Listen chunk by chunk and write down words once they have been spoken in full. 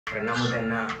frenamos de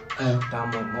nada,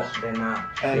 estamos de nada,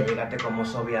 llegaste como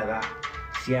soviedad,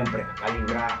 siempre a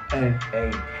calibrar.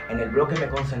 En el bloque me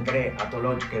concentré a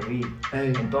todo lo que vi,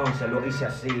 entonces lo hice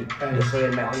así, yo soy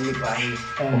el mejor en mi país,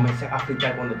 comencé a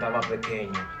frittare quando stavo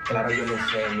pequeño, claro io le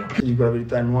insegno. Ti dico la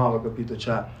verità, è nuova, capito?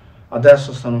 Cioè,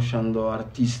 adesso stanno uscendo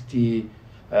artisti,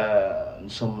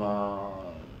 insomma,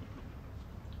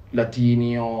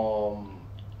 latini o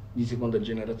di seconda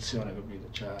generazione, capito?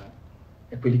 Cioè,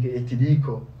 e quelli che, e ti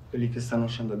dico, quelli che stanno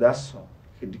uscendo adesso,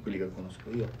 che di quelli che conosco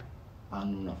io,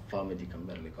 hanno una fame di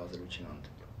cambiare le cose allucinante.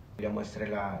 Vogliamo essere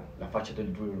la faccia del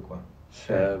drill qua.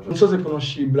 Cioè, non so se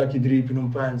conosci Black Drip, non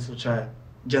penso, cioè,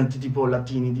 gente tipo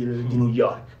latini di New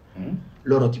York.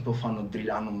 Loro tipo fanno drill,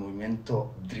 hanno un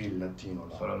movimento drill latino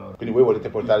là. Solo loro. Quindi voi volete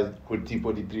portare quel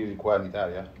tipo di drill qua in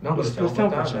Italia? No, Lo stiamo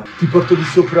stiamo facendo. facendo. Ti porto di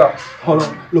sopra, oh no,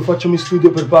 lo faccio in studio,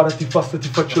 preparati, fasta, ti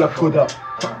faccio la coda.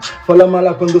 Fa la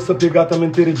mala quando sta piegata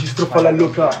mentre registro, fa la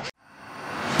loca.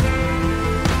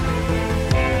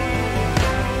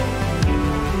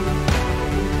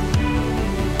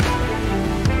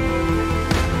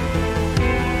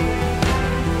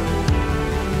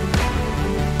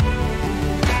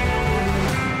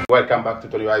 Welcome back to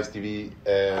Tony Vibes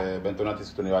TV, bentornati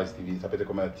su Tony Vibes TV. Sapete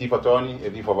com'è? Tifo Tony e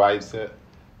Vivo Vibes,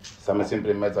 stiamo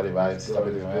sempre in mezzo alle vibes,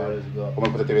 sapete com'è? Come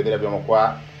potete vedere abbiamo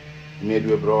qua i miei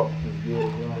due bro,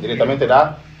 direttamente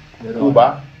da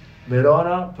Cuba.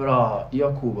 Verona, però io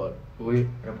a Cuba, Lui,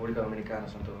 Repubblica Dominicana,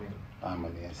 Santo Domingo. Mamma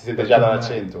mia, si sente già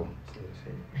dall'accento.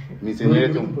 Sì. Mi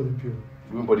insegnerete un po' di più.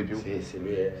 Lui un po' di più? Sì,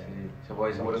 lui è... Sì. Se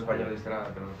vuoi spagnolo di strada,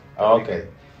 però. Ah, ok.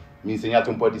 Mi insegnate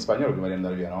un po' di spagnolo prima di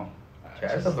andare via, no?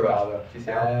 Certo, bravo. Ci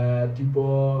siamo.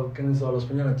 Tipo, che ne so, lo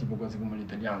spagnolo è tipo quasi come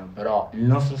l'italiano, però il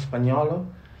nostro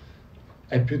spagnolo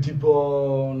è più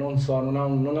tipo, non so, non ha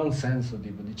un senso,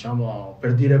 tipo, diciamo,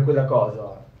 per dire quella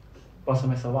cosa,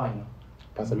 passami esa vaina.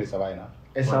 Passami esa vaina?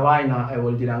 Esa vaina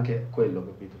vuol dire anche quello,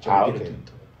 capito? Cioè vuol dire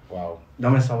tutto. Wow.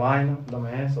 Dame esa vaina,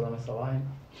 dame eso, dame esa vaina.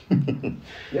 E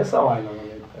esa vaina non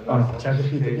è... No, cioè,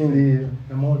 capito? Sì, quindi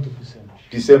è molto più semplice.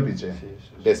 Più semplice?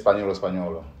 Sì. Del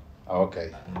spagnolo. Ah,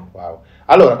 ok, wow.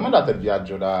 Allora, com'è andato il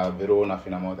viaggio da Verona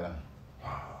fino a Modena?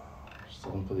 C'è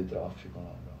stato un po' di traffico,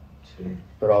 no? Sì.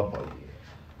 Però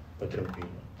poi tranquillo.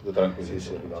 Tutto tranquillo?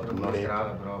 Sì, arrivato. C'era una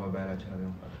strada, però vabbè, ce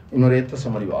l'abbiamo fatta. Un'oretta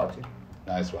siamo arrivati.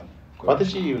 Nice one.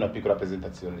 Fateci una piccola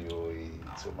presentazione di voi,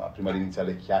 insomma, prima di iniziare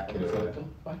le chiacchiere.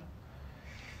 Vai.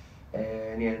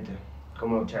 Niente,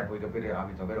 come puoi capire,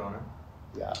 abito a Verona.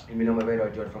 Yeah. Il mio nome vero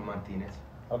è Giorgio Martinez,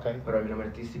 Ok. però il mio nome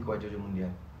artistico è Giorgio MUNDIAL.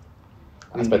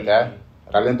 Aspetta,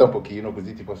 rallenta un pochino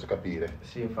così ti posso capire.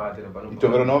 Sì, infatti, lo parlo un Il po'.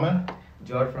 tuo vero nome?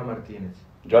 Giorgio Martinez.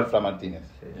 Giorgio Martinez.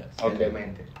 Sì, Ok.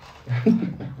 ovviamente.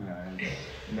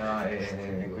 No,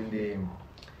 quindi,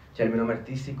 cioè il mio nome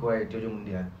artistico è Giorgio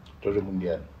MUNDIAL. Giorgio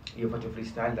Mundial. Io faccio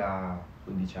freestyle da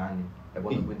 15 anni, da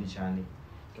quando ho 15 anni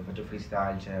che faccio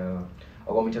freestyle, cioè,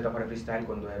 ho cominciato a fare freestyle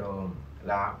quando ero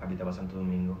là, abitavo a Santo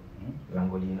Domingo,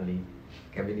 l'angolino lì,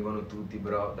 che venivano tutti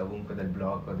bro, da ovunque del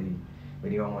blocco,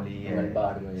 venivamo lì nel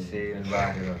barrio. Sì, nel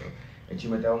barrio, e ci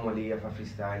mettevamo lì a fare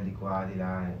freestyle di qua, di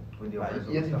là, quindi ho preso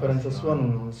Io a questa differenza sua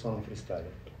passione. non sono un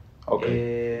freestyler. Ok.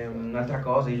 E un'altra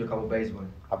cosa, io giocavo a baseball.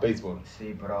 A baseball? Sì,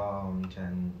 però cioè,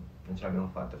 non ce l'abbiamo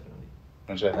fatta fino lì.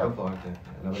 Non c'è? Ero forte,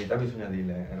 la verità bisogna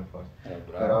dirle, ero forte.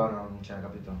 Bravo. Però non c'è,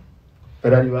 capito?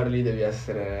 Per arrivare lì devi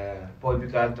essere... Poi più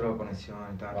che altro connessione,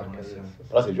 tanta Porca connessione. miseria.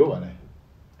 Però sei giovane.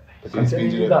 Potevi Quanti anni gli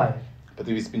spingere, dai?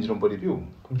 potevi spingere un po' di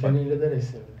più. Quanti anni le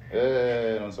daresti?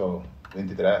 Non so,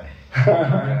 23.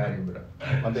 Magari, bro.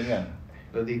 Quanti anni hai?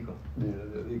 Lo dico,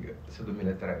 sono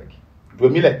 2003 vecchio.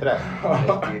 2003?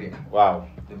 Respiri. Wow,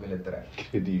 2003.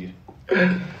 incredibile.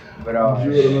 Però...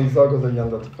 Giuro, non so cosa gli è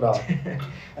andato fra.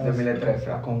 2003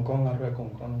 fra. A Concon, a Re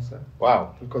Concon, non so.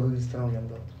 Wow. Qualcosa di strano gli è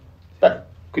andato. Beh,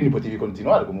 quindi potevi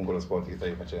continuare comunque lo sport che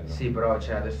stavi facendo. Sì, però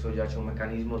adesso già c'è un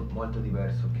meccanismo molto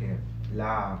diverso che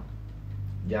là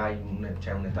già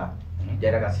c'è un'età. Già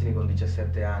i ragazzini con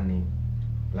 17 anni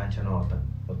lanciano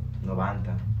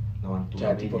 90, 91.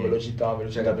 Cioè, tipo velocità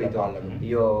Cioè, della capito? palla.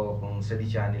 Io con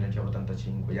 16 anni lanciavo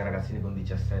 85, gli ragazzini con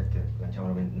 17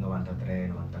 lanciavano 93,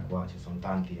 94, ci sono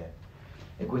tanti.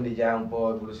 E quindi già è un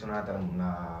po' evoluzionata il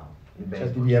baseball. Cioè,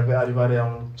 devi arrivare a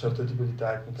un certo tipo di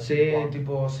tecnica. Sì,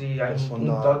 tipo sì, hai un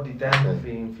tot di tempo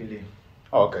fin lì.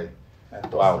 Oh, ok. È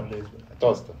tosto Wow, il baseball. è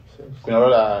tosto. Sì. Quindi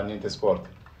allora niente sport.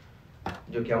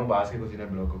 Giochiamo basket così nel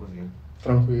blocco così.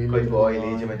 Tranquillo. Poi poi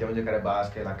lì ci mettiamo a giocare a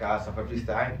basket, la casa, fai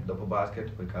freestyle, dopo basket,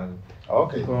 poi casa.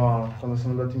 Ok. Tipo, quando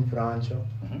siamo andati in Francia,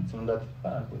 siamo andati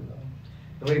quello.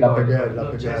 Non mi La ricordo, Pegel,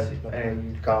 no, Jesse,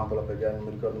 il campo, la Pegel, non mi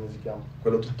ricordo come si chiama.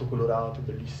 Quello tutto colorato,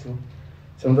 bellissimo.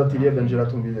 Siamo andati lì, abbiamo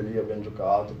girato un video lì, abbiamo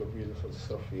giocato, capito? È stato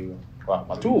strafigo. Wow,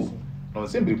 ma tu Non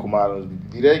sembri cubano,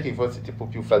 direi che fosse tipo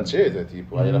più francese,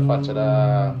 tipo, hai la faccia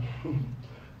da...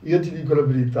 Io ti dico la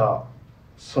verità,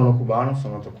 sono cubano,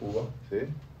 sono nato a Cuba, Sì?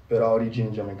 però ho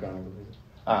origini giamaicane, capito?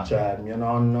 Ah. Cioè, mio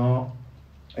nonno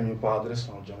e mio padre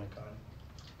sono giamaicani,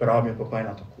 però mio papà è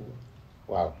nato a Cuba.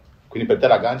 Wow. Quindi per te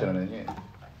la gancia non è niente?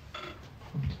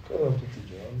 Quello tutti i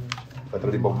giorni.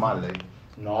 Fatelo di Bob Marley?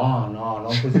 No, non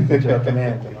così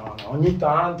esageratamente, no. Ogni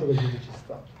tanto così ci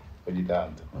sta. Ogni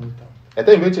tanto. Ogni tanto. E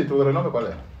te invece il tuo vero nome qual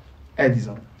è?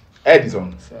 Edison.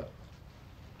 Edison. Sì.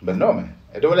 Bel nome.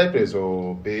 E dove l'hai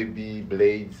preso?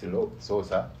 BABYBLAZE,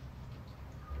 SOSA?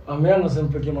 A me hanno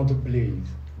sempre chiamato Blaze.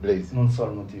 Blaze. Non so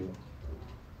il motivo.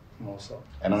 Non lo so.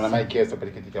 E non hai mai chiesto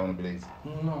perché ti chiamano Blaze?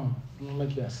 No, non ho mai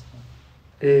chiesto.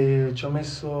 E ci ho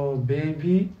messo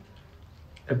Baby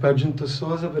e poi ho aggiunto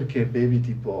Sosa perché Baby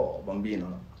tipo bambino,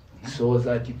 no?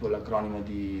 Sosa è tipo l'acronimo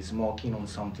di Smoking on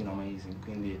Something Amazing,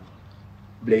 quindi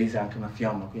Blaze è anche una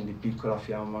fiamma, quindi piccola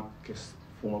fiamma che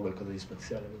fuma qualcosa di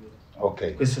spaziale, capito?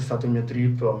 Ok. Questo è stato il mio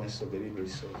trip, ho messo Baby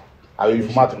Blaze Sosa. Avevi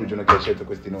fumato quel giorno che hai scelto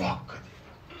questi nomi?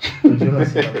 Quel giorno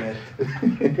si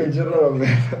l'ammette. Quel giorno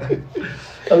l'ammette.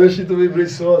 Avevo scelto Baby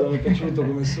Blaze Sosa, mi è piaciuto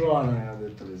come suona e ho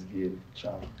detto le sghiri,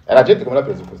 ciao. E la gente come l'ha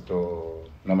preso questo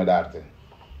nome d'arte?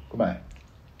 Com'è?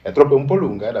 È troppo un po'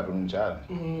 lunga da pronunciare.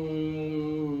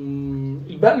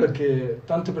 Il bello è che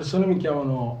tante persone mi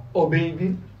chiamano o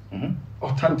Baby,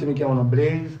 o tanti mi chiamano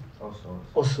Blaze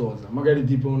o Sosa. Magari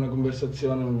tipo una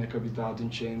conversazione mi è capitato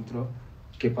in centro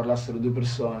che parlassero due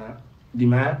persone di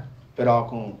me, però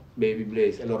con Baby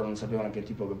Blaze, e loro non sapevano che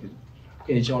tipo, capito?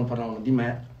 Quindi dicevano, parlavano di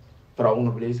me, però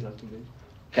uno Blaze e l'altro Blaze,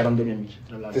 che erano dei miei amici,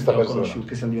 tra l'altro, Stessa che ho persona. conosciuto,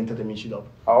 che siamo diventati amici dopo.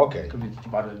 Ah, ok. Capito? Ti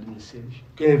parlo del 2016.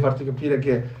 Quindi farti capire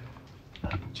che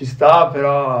ci sta,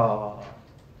 però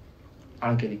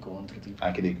anche di contro, tipo.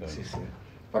 Anche di Sì,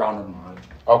 però normale.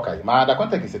 Ok, ma da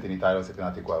quanto è che siete in Italia o siete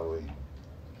nati qua voi?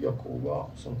 Io a Cuba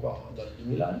sono qua dal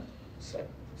 2006,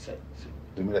 sì.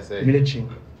 2006?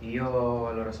 2005. Io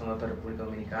allora sono andato in Repubblica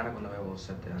Dominicana quando avevo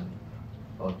 7 anni,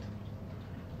 8.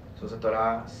 Sono stato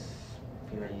là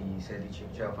fino ai 16,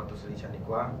 cioè ho fatto 16 anni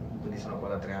qua, quindi sono qua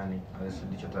da 3 anni. Adesso il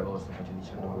 18 agosto faccio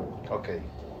 19. Ok.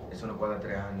 E sono qua da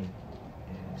 3 anni.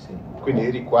 Sì. Quindi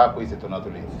eri qua, poi sei tornato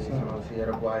lì? Sì,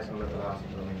 ero qua e sono andato là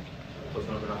sicuramente. Poi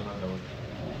sono tornato un'altra volta.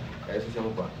 E adesso siamo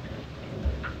qua.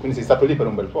 Quindi sei stato lì per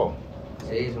un bel po'?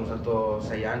 Sì, sono stato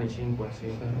 6 anni, 5, sì.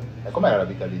 E com'era la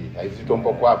vita lì? Hai vissuto un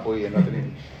po' qua, poi è andato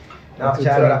lì? No, Tutte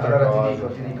cioè, altre allora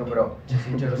cose. ti dico però,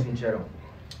 sincero,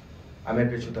 a me è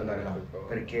piaciuto andare là,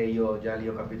 perché io già lì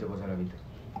ho capito cos'è la vita.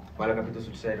 Ma l'ho capito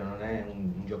sul serio, non è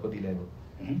un gioco di Lego.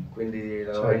 Quindi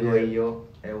da dove vengo io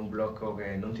è un blocco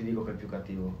che non ti dico che è il più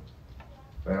cattivo,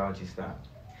 però ci sta.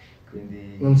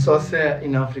 Quindi... Non so se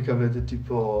in Africa avete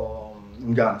tipo,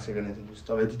 in Ghana se venite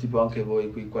giusto, avete tipo anche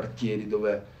voi quei quartieri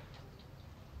dove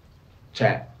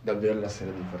c'è davvero la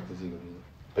serie di far così, capito?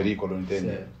 Pericolo, intendi?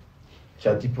 Sì.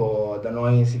 Cioè tipo da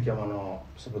noi si chiamano,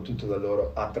 soprattutto da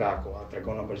loro, atraco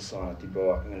una persona,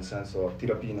 tipo nel senso ti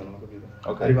rapinano, capito?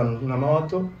 Ok. Arrivano in una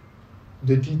moto,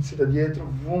 due tizi da dietro,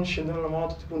 scendono dalla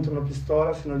moto, ti puntano una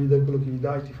pistola, se non gli dai quello che gli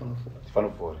dai ti fanno fuori. Ti fanno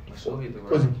fuori. Ma subito,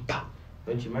 Così, guarda.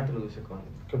 Non ci mettono 2 secondi.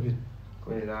 capito?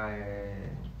 Quindi là è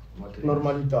molto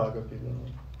Normalità, capito?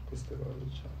 Queste cose,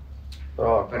 cioè.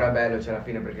 Però è bello, cioè alla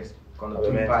fine, perché quando tu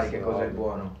Ovviamente impari sì, che cosa è il no.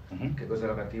 buono, che cosa è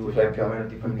lo cattivo, Ti cioè fai più o meno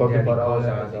ti fai in poche un'idea parole, di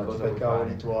esatto, cosa ti fai vuoi cavoli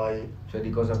fare. tuoi. Cioè di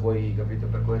cosa puoi, capito,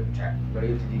 per quello, cioè, però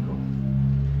io ti dico,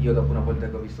 io dopo una volta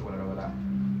che ho visto quella roba là,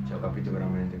 cioè ho capito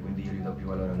veramente, quindi io gli do più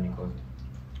valore a ogni cosa.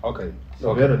 Ok.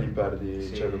 Davvero li perdi,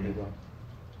 Sì. cioè, capito?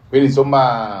 Quindi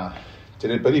insomma c'è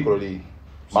del pericolo lì,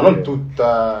 ma Sì. non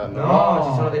tutta... No,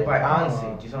 ci sono dei paesi, no. anzi,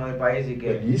 ci sono dei paesi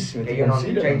che, Bellissimi, che ti io non,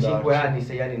 consiglio cioè in di 5 andarci. anni,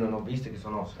 6 anni non ho visto, che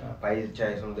sono paesi,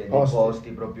 cioè sono dei Posti. posti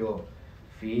proprio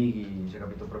fighi, cioè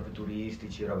capito, proprio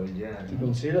turistici, roba del genere. Ti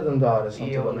consiglio di andare,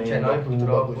 Santo Io, Domingo, cioè, noi Cuba,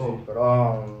 purtroppo- così,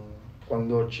 però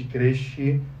quando ci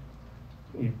cresci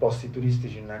i posti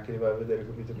turistici neanche li vai a vedere,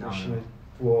 capito? No, Cresci no. nel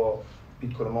tuo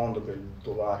piccolo mondo che è il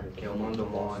tuo barrio. Che è un mondo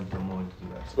molto molto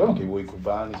diverso. Sappiamo che voi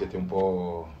cubani siete un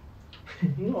po'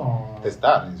 No.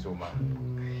 testardi, insomma.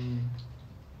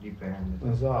 Dipende.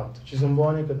 Esatto, ci sono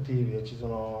buoni e cattivi, e ci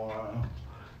sono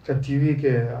cattivi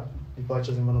che di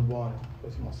faccia sembrano buoni,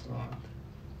 poi si mostrano altri.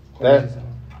 Come ci sono.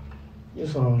 Io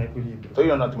sono un equilibrio. Togli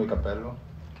un attimo il cappello.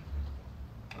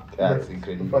 Grazie, L'ho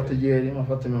incredibile. fatte ieri, mi ha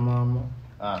fatte mia mamma.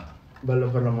 Ah. Bello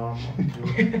per la mamma.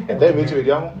 E te invece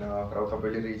vediamo? No, però ho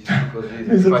capelli ricci così, Mi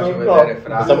ti sono- faccio no, vedere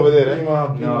fra. possiamo vedere? Prima.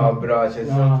 No, bro, cioè, No,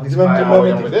 sono tutti diventa spari. un No,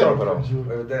 vogliamo momento vederlo, TikTok, però. giuro.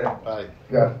 Vuoi vedere?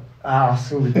 Vai. Ah,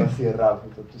 subito, sì, è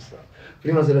rapido, tu sai.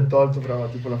 Prima se l'è tolto, però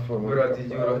tipo la forma. Però ti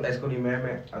giuro, escono i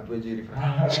meme a 2 giri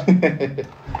fra.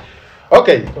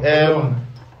 Ok,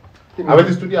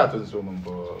 Avete studiato insomma un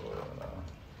po'?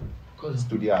 Cosa?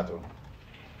 Studiato?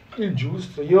 Il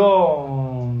giusto, io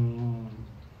ho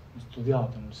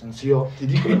studiato, nel senso io ti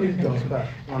dico la verità,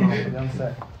 aspetta, no, vediamo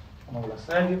se no, la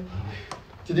sedia.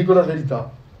 Ti dico la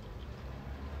verità.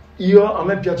 A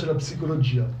me piace la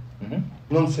psicologia.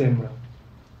 Non sembra.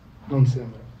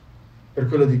 Per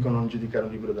quello dico non giudicare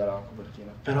un libro dalla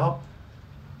copertina. Però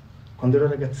quando ero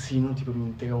ragazzino tipo mi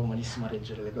impiegavo malissimo a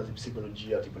leggere le cose di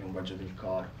psicologia, tipo linguaggio del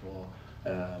corpo,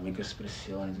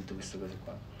 microespressioni, tutte queste cose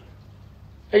qua.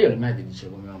 E io alle medie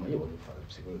dicevo a mia mamma, io voglio fare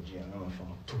psicologia, mia mamma mi fa,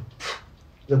 ma tu,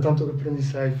 da tanto che prendi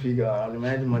 6, figa, alle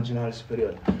medie immaginare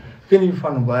superiore. Quindi mi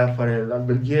fanno, vai a fare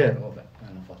l'alberghiero, vabbè, mi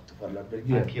hanno fatto fare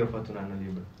l'alberghiero. Anch'io ho fatto un anno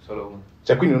libero, solo uno.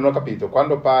 Cioè, quindi non ho capito,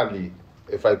 quando parli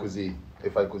e fai così,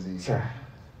 Sì.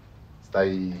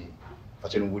 stai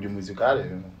facendo un video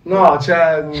musicale? No,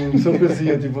 cioè, sono così,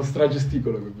 io tipo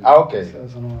stragesticolo, capito? Ah, ok.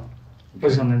 Poi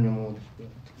sono nel mio mood.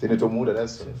 Sei nel tuo mood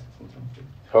adesso? Sì, sono tranquillo.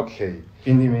 Ok.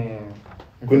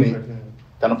 Quindi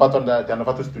ti hanno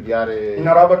fatto studiare...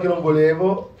 una roba che non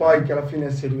volevo, poi che alla fine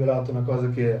si è rivelata una cosa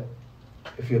che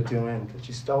effettivamente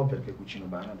ci stavo perché cucino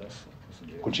bene adesso.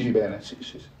 Cucini bene?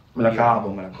 Sì. Me la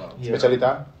cavo.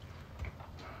 Specialità?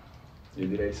 Io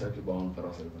direi sai che buono,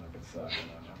 però sarebbe una cazzata.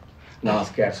 No,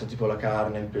 scherzo, tipo la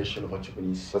carne, il pesce lo faccio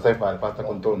benissimo. Lo sai fare? Pasta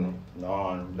con tonno?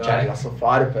 No, cioè la so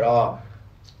fare, però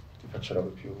ti faccio robe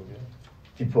più...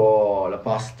 Tipo la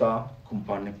pasta con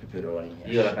panna e peperoni.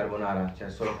 Io la carbonara,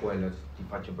 cioè solo quello, ti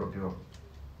faccio proprio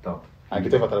top. Anche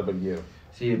te hai fatto l'alberghiero?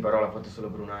 Sì, però l'ho fatto solo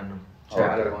per un anno. Cioè, Ok.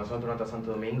 allora, quando sono tornato a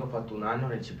Santo Domingo ho fatto un anno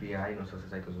nel CPI, non so se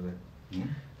sai cos'è.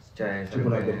 Cioè, Tipo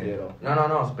un alberghiero?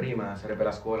 No, prima sarebbe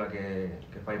la scuola che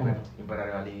fai per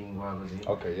imparare la lingua, così.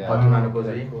 Ok, Ho fatto un anno così,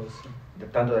 ecco,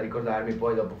 tanto da ricordarmi,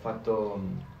 poi dopo ho fatto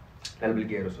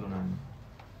l'alberghiero solo un anno.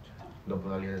 Dopo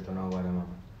da lì ho detto no, guarda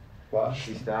mamma.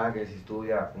 Ci sta che si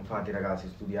studia, infatti ragazzi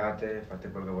studiate, fate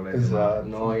quello che volete, esatto.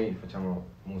 ma noi facciamo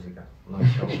musica, noi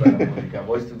facciamo bella musica,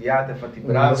 voi studiate, fate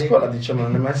bravi, la scuola diciamo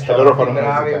non è mai stata loro fanno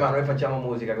bravi, musica. ma noi facciamo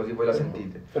musica così voi la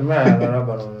sentite. Per me la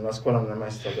roba la scuola non è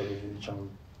mai stata diciamo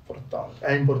importante,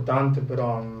 è importante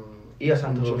però io a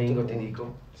Santo un certo Domingo ti punto.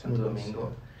 dico, Santo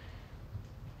Domingo,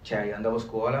 cioè andavo a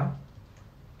scuola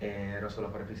e ero solo a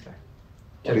fare freestyle.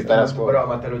 Freestyle a scuola? Però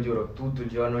ma te lo giuro, tutto il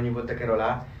giorno, ogni volta che ero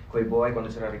là, coi boy quando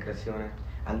c'era la ricreazione,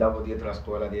 andavo dietro la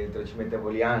scuola, ci mettevo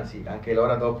lì, anzi anche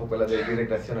l'ora dopo quella di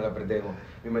ricreazione la perdevo,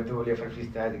 mi mettevo lì a fare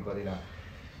freestyle di qua di là.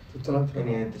 Tutto un altro. E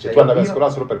niente, Cioè tu andavi a scuola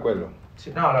solo per quello?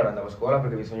 Sì, no, allora andavo a scuola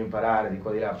perché bisogna imparare di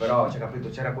qua di là, però cioè, capito,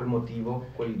 c'era quel motivo,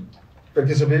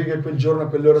 perché sapevi che quel giorno a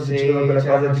quell'ora sì, succedeva quella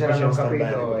cosa e ti c'erano faceva stare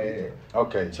capito bene. e...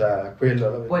 Ok. Cioè, quello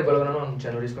Poi quello che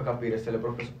non riesco a capire se le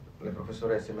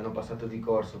professoresse mi hanno passato di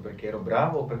corso perché ero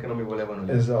bravo o perché non mi volevano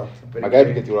lì. Esatto. Magari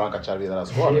perché ti volevano cacciare via dalla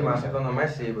scuola. Sì, ma secondo me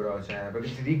sì, bro, cioè,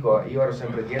 perché ti dico, io ero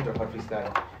sempre dietro a far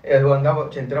freestyle e andavo,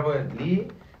 cioè, entravo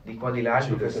lì, di qua di là,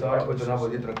 il professore, poi tornavo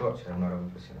dietro ancora, c'era una roba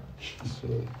impressionante.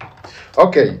 Sì.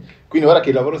 Ok, quindi ora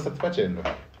che lavoro state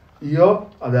facendo? Io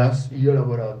ho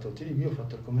lavorato, ti dico, io ho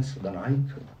fatto il commesso da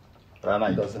Nike. Per la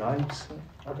Nike? Da Snipes.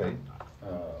 Ok.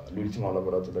 L'ultimo ho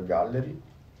lavorato da Gallery.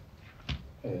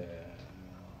 Ho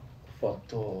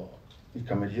fatto il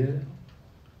cameriere.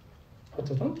 Ho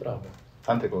fatto tante robe.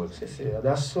 Tante cose. Sì,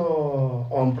 adesso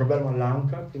ho un problema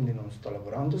all'anca, quindi non sto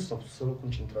lavorando, sto solo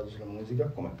concentrato sulla musica,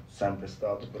 come sempre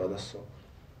stato, però adesso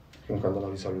fin quando non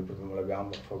risolvo il problema alla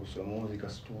gamba, focuso sulla musica,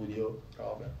 studio,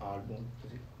 robe, album,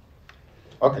 così.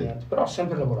 Ok. Niente, però ho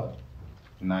sempre lavorato.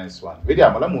 Nice one.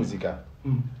 Vediamo la musica.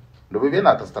 Dove vi è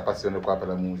nata questa passione qua per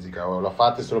la musica? O la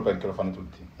fate solo perché lo fanno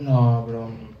tutti? No, bro.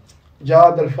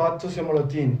 Già dal fatto siamo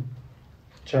latini.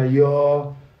 Cioè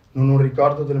io non ho un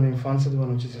ricordo della mia infanzia dove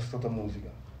non ci sia stata musica.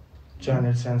 Cioè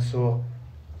nel senso,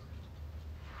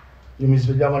 io mi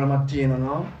svegliavo la mattina,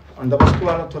 no? Andavo a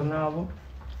scuola, tornavo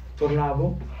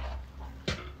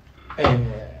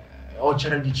e o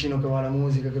c'era il vicino che aveva la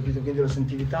musica, capito? Quindi lo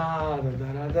sentivi o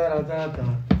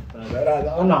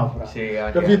no, fra. Sì,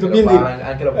 anche, capito?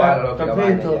 Anche lo parlano,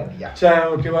 capito?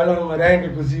 Cioè, che ballano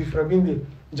merengue così, fra, quindi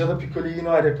già da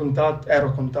piccolino ero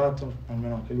a contatto,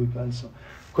 almeno anche lui penso,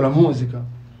 con la musica.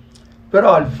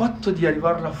 Però il fatto di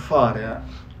arrivarla a fare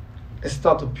è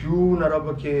stato più una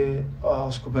roba che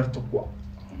ho scoperto qua.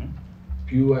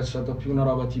 È stata più una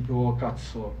roba tipo,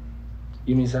 cazzo,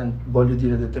 io voglio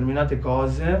dire determinate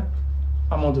cose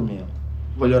a modo mio.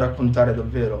 Voglio raccontare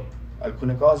davvero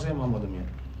alcune cose, ma a modo mio.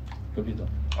 Capito?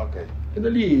 Ok. E da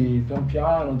lì, pian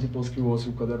piano, tipo scrivo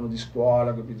sul quaderno di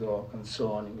scuola, capito?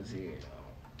 Canzoni, così.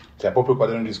 Cioè, proprio il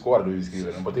quaderno di scuola dovevi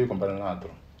scrivere, non potevi comprare un altro?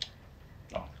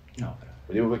 No. No, però.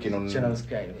 Vedevo perché non... C'era lo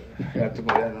schema, gatto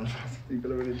quaderno, non dico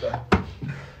la verità.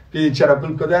 Quindi c'era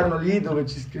quel quaderno lì dove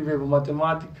ci scrivevo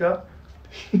matematica.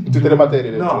 Tutte le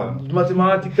materie? No,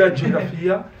 matematica,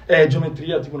 geografia e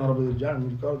geometria, tipo una roba del genere, non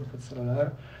mi ricordo che cazzo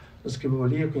era. Lo scrivevo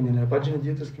lì e quindi nelle pagine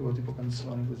dietro scrivevo tipo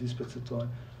canzoni, così, spezzettoni.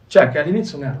 Cioè che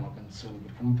all'inizio non erano canzoni,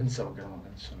 perché non pensavo che erano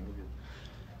canzoni, capito?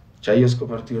 Cioè io ho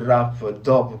scoperto il rap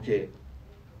dopo che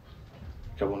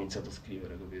avevo iniziato a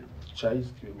scrivere, capito? Cioè io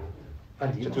scrivevo a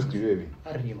rima. Cioè tu scrivevi?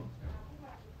 A rima.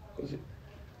 Così.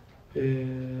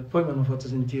 E poi mi hanno fatto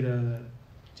sentire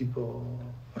tipo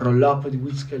Roll Up di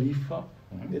Wiz Khalifa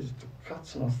e ho detto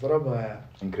cazzo, no, sta roba è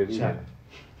Incredibile. cioè,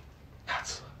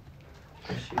 cazzo,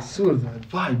 è assurdo, è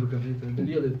vibe, capito? E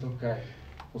lì ho detto ok,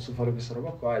 posso fare questa roba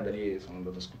qua e da lì sono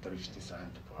andato ad ascoltare 50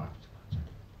 Cent, poi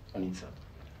ho iniziato.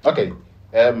 Ok,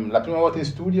 la prima volta in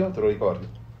studio te lo ricordi?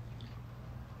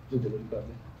 Tu te lo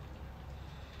ricordi?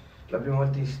 La prima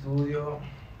volta in studio,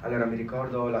 allora mi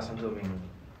ricordo la Santo Domingo,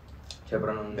 cioè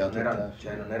però non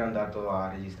ero andato a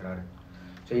registrare.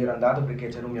 Cioè io ero andato perché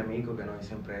c'era un mio amico che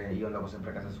io andavo sempre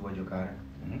a casa sua a giocare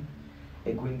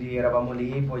e quindi eravamo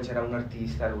lì, poi c'era un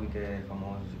artista, lui che è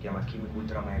famoso, si chiama Chimico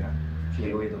Ultra Mega, che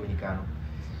lui è dominicano.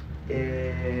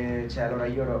 E cioè allora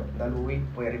io ero da lui,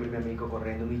 poi arriva il mio amico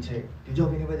correndo, mi dice Gio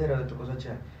vieni a vedere, ho detto cosa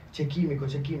c'è? C'è Chimico,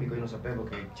 io non sapevo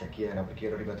chi era perché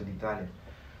ero arrivato d'Italia.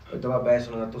 Ho detto vabbè,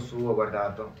 sono andato su, ho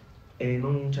guardato e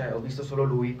ho visto solo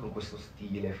lui con questo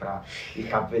stile fra i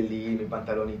cappellini, i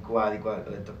pantaloni qua, di qua. Ho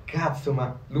detto cazzo,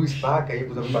 ma lui spacca, io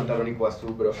usavo i pantaloni qua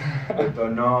su, bro. Ho detto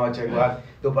no, cioè guarda,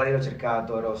 dopo lì l'ho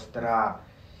cercato, ero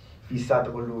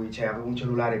fissato con lui, cioè avevo un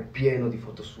cellulare pieno di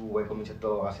foto sue, ho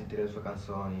cominciato a sentire le sue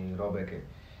canzoni, robe che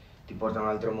ti portano a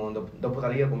un altro mondo. Dopo da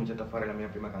lì ho cominciato a fare la mia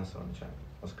prima canzone, cioè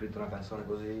ho scritto una canzone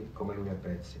così come lui a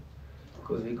pezzi,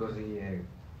 così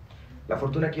e la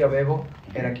fortuna che io avevo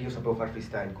era che io sapevo fare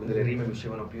freestyle, quindi le rime mi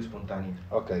uscivano più spontanee.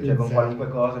 Ok. Cioè con qualunque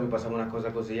cosa mi passava una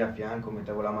cosa così a fianco,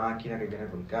 mettevo la macchina che viene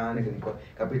col cane, che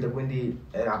capito? Quindi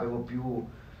avevo più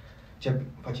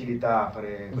facilità a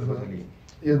fare quelle cose lì.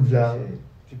 Io zero,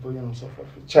 tipo io non so fare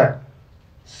freestyle, cioè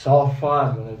so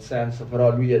farlo nel senso,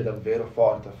 però lui è davvero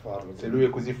forte a farlo. Se lui è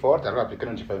così forte, allora perché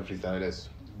non ci fai un freestyle adesso?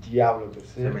 Diavolo per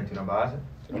sé. Se metti una base.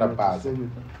 Una base.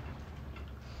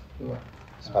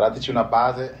 Sparateci una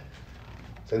base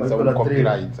senza un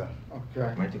copyright.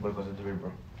 Ok. Metti qualcosa di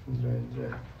bro.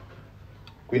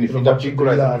 Quindi fin da piccolo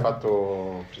hai sempre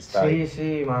fatto freestyle?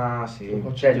 Sì, ma sì.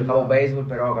 Cioè giocavo baseball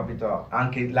però, capito?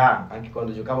 Anche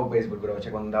quando giocavo baseball, bro,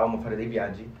 cioè quando andavamo a fare dei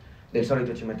viaggi, del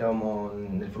solito ci mettevamo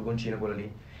nel furgoncino quello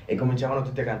lì e cominciavano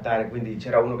tutti a cantare, quindi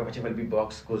c'era uno che faceva il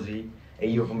beatbox così e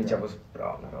io cominciavo,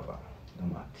 però una roba da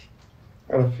matti.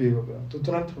 Era figo, però. Tutto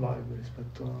un altro vibe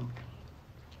rispetto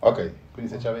a... Ok,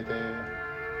 quindi se ci avete...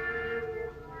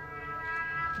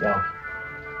 Andiamo.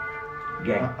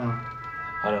 Gang.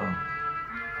 Allora,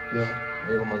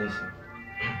 vedi come dice.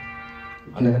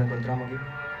 ¿Dónde nos encontramos aquí?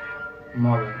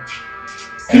 Mole.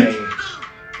 Ey,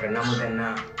 frenamos de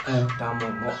nada,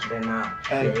 estamos de nada.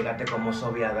 Llegaste como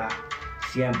soviada,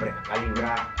 siempre a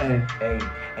calibrar. Ey,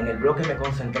 en el bloque me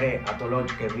concentré a todo lo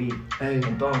que vi.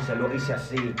 Entonces lo hice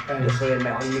así. Yo soy el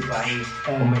mejor en mi país.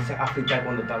 Comencé a fritar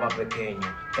cuando estaba pequeño.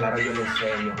 Claro, yo le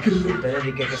enseño. Ustedes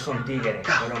dicen que son tigres,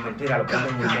 pero mentira, lo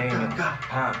ponen muy genio.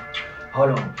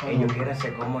 Hold on, ellos quieren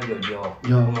ser como yo.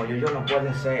 Como yo no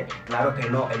pueden ser, claro que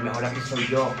no, el mejor aquí soy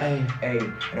yo.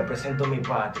 Ey, represento mi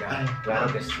patria,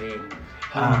 claro que sí.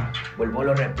 Vuelvo,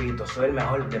 lo repito, soy el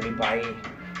mejor de mi país.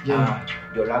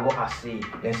 Yo lo hago así,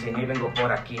 le enseñé y vengo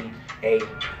por aquí. Ey,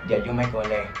 ya yo me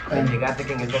colé. Me llegaste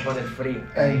que en el topo del free.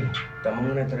 Estamos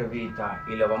en una entrevista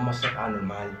y lo vamos a hacer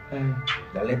anormal.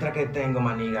 La letra que tengo,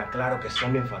 maniga, claro que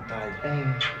son bien fatal.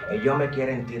 Ellos me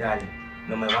quieren tirar,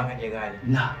 no me van a llegar.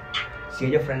 Si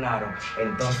ellos frenaron,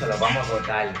 entonces los vamos a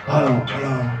botar.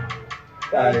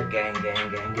 Gang.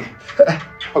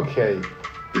 Ok,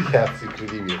 cazzo,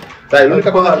 incredibile. Dai,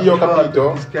 l'unica cosa che io ho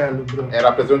capito è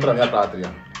rappresento la mia patria.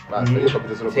 Basta, io ho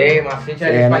capito solo quello. Sì, ma sì, cioè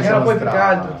in spagnolo poi più che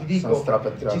altro, ti dico,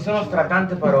 ci sono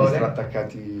tante parole.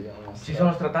 Ci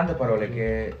sono tante parole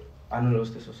che hanno lo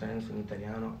stesso senso in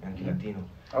italiano e anche in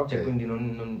latino. Cioè, quindi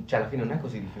cioè, alla fine non è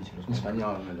così difficile. In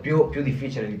spagnolo. Più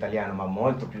difficile l'italiano, ma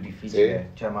molto più difficile.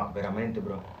 Sì. Cioè, ma veramente,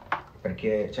 bro.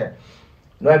 Perché, cioè,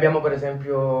 noi abbiamo per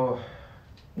esempio,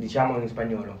 diciamo in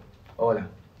spagnolo, hola.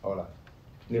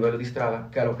 Livello di strada,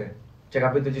 che è lo che? Cioè,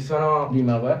 capito, ci sono...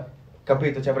 Dimmi a me.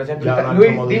 Capito, cioè per esempio,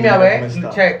 lui, dimmi a me,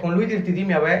 cioè con lui dirti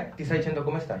dimmi a me, ti stai dicendo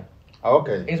come stai.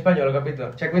 Ok. In spagnolo,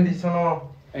 capito? Cioè quindi ci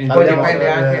sono... Poi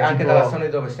dipende anche tipo, dalla zona di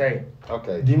dove sei.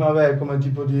 Ok. Dimmi a me, come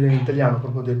tipo dire in italiano,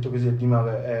 proprio detto così, dimmi a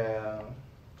me,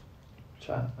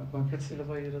 cioè, come cazzo lo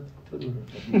fai tradurre?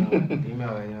 Dimmi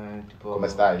a me, tipo... Come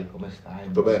stai? Come stai?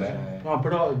 Tutto bene? Cioè, No,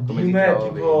 però come dimmi ti trovi?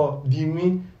 tipo,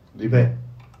 dimmi, Dimmi.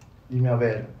 dimmi a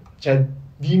avere. Cioè,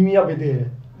 dimmi a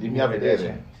vedere. Dimmi a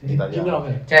vedere. Dimmi a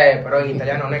avere. Cioè, però in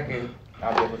italiano non è che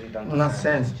abbia così tanto Non ha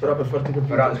senso, però per farti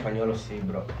capire. Però in spagnolo sì,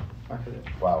 bro.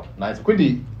 Wow, nice.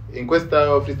 Quindi in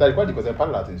questa freestyle qua di cosa hai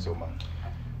parlato, insomma?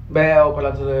 Beh, ho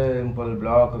parlato un po' del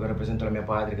blog, che rappresento la mia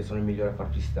patria, che sono il migliore a far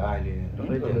freestyle.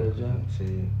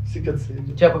 Sì. Si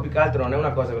cazzeggia. Cioè, poi più che altro non è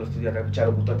una cosa che l'ho studiata, cioè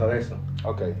l'ho buttata adesso.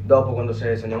 Ok. Dopo, quando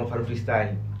se andiamo a fare un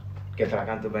freestyle, che te la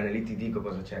canto bene, lì ti dico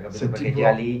cosa c'è, capito? Se Perché tipo-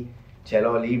 già lì ce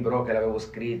l'ho lì, bro, che l'avevo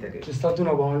scritta. Che... C'è stata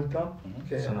una volta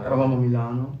che Sono- eravamo a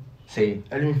Milano Sì.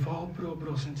 e lui mi fa, oh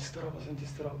bro, senti sta roba.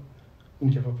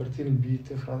 Minchia, fa partire il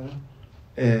beat, frate.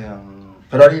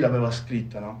 Però lì l'aveva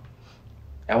scritta, no?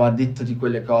 E aveva detto di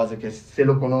quelle cose che se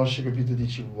lo conosci, capito,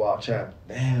 dici wow, cioè,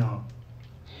 no.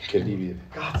 Che lividi.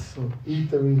 Cazzo,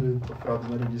 Ita mi ha detto, però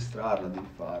devi registrarla, devi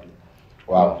farla.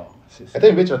 Wow. No, sì. E te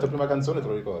invece la tua prima canzone te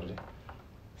lo ricordi?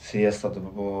 Sì, è stato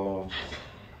proprio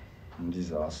un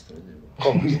disastro.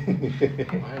 Come?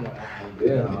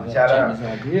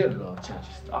 Bisogna dirlo, cioè,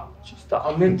 ci sta.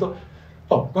 Ammetto,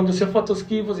 quando si è fatto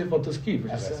schifo, si è fatto schifo.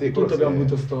 Cioè, sì, tutti quello abbiamo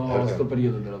sì. avuto sto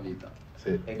periodo della vita.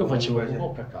 Sì. Io facevo un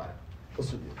po' cacare,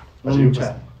 posso dire. Facevi Non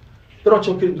questo? c'è. Però ci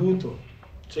ho creduto.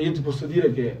 Cioè io ti posso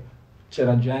dire che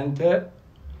c'era gente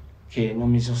che non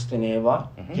mi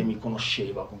sosteneva, che mi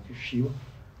conosceva con chi uscivo,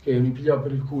 che mi pigliava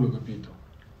per il culo, capito?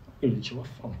 Io gli dicevo,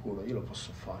 vaffanculo, io lo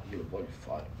posso fare, io lo voglio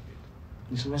fare, capito?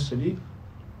 Mi sono messo lì,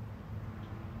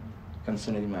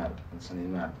 canzone di merda, e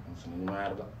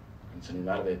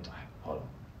ho detto, hola,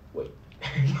 wait.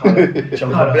 C'è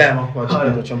un problema qua,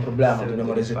 capito? C'è un problema,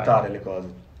 dobbiamo resettare le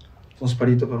cose. Sono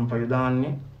sparito per un paio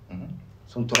d'anni,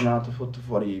 sono tornato, ho fatto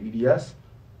fuori BBS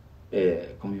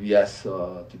e con BBS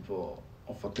tipo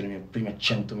ho fatto le mie prime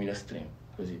 100.000 stream,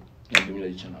 così, nel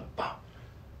 2019, pam.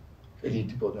 E lì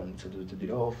tipo ho iniziato a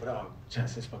dire, oh fra, cioè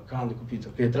stai spaccando,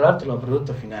 capito? Che tra l'altro l'ha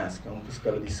prodotto Finesca, un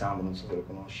pescare di Sambo, non so se lo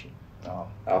conosci. No.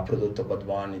 Ha prodotto Bad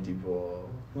Bunny, tipo,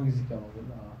 come si chiama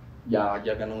quella?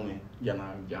 Yaganumi,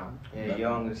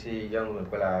 Young, sì, Young,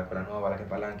 quella nuova, la che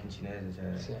parla anche in cinese,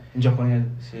 cioè... Sì. In giapponese.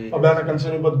 Sì. Vabbè, una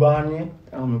canzone di Bad Bunny,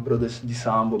 è un mio brother di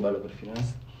Sambo, bello per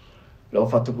Finestra. L'avevo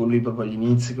fatto con lui proprio agli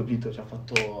inizi, capito? Ci ha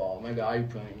fatto mega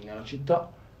hype nella città.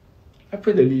 E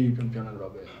poi da lì pian piano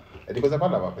robe. E di cosa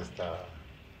parlava questa?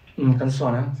 Una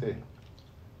canzone? Sì.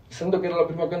 Essendo che era la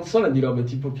prima canzone di robe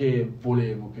tipo che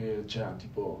volevo, che cioè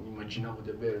tipo mi immaginavo di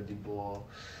avere tipo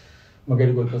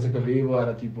magari qualcosa che avevo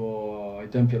era tipo ai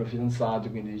tempi ero fidanzato,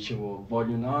 quindi dicevo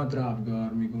voglio una trap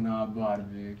girl, mica una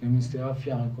Barbie che mi stia a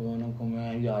fianco, non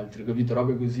come gli altri, capito?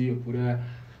 Robe così,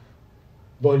 oppure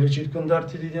voglio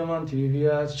circondarti di diamanti, di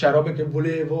VS, cioè robe che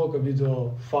volevo,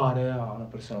 capito, fare a una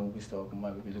persona con cui stavo con me,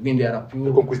 capito? Quindi era più...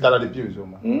 Per conquistarla di più,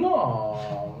 insomma.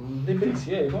 No, dei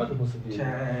pensieri, come te posso dire?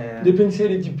 Cioè... Dei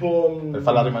pensieri tipo... Per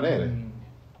farla rimanere.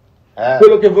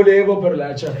 Quello che volevo per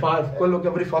lei, cioè quello che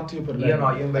avrei fatto io per lei. Io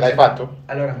no, io invece... L'hai fatto?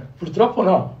 Allora... Purtroppo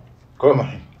no. Come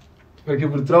mai? Perché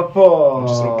purtroppo... Non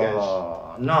ci sono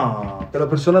cash. No, quella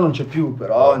persona non c'è più,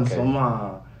 però Ok.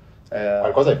 insomma...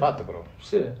 Qualcosa hai fatto però?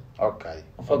 Sì, Ok.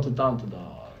 ho fatto tanto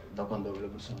da quando quella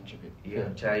persona non c'è più.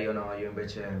 Io no, io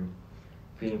invece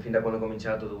fin da quando ho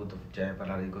cominciato ho dovuto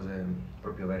parlare di cose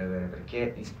proprio vere,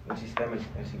 perché il sistema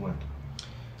è il seguente.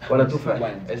 Quando tu fai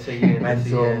Seguente. il seguente,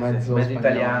 Mezzo mezzo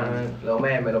italiano,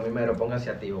 spagnolo. lo mimero, póngase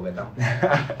attivo, che tal?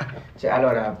 Cioè,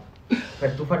 allora,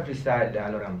 per tu fare freestyle,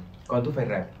 allora, quando tu fai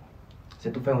rap,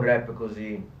 se tu fai un rap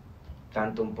così,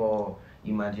 tanto un po'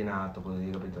 immaginato, così,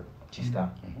 capito? Ci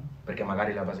sta, perché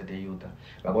magari la base ti aiuta,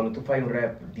 ma quando tu fai un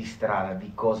rap di strada,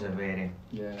 di cose vere,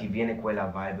 ti viene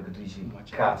quella vibe che tu dici,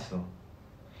 cazzo.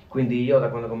 Quindi io da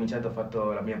quando ho cominciato ho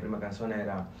fatto la mia prima canzone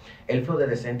era il flow è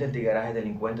decente, il tigaraje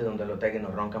delinquente donde lo teghe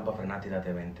non roncan pa' frenati da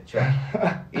te 20. Cioè,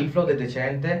 il flow è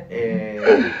decente e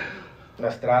la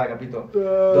strada, capito?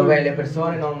 Dove le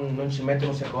persone non ci mettono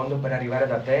un secondo per arrivare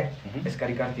da te e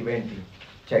scaricarti 20.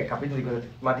 Cioè, capito di cosa?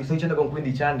 Ma ti sto dicendo con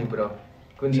 15 anni però.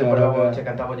 Quindi io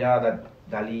cantavo già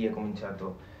da lì, ho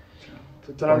cominciato.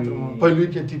 Tutto un altro mondo. Poi lui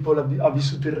che tipo ha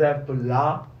vissuto il rap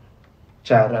là,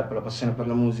 cioè il rap, la passione per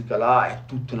la musica là, è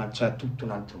tutto un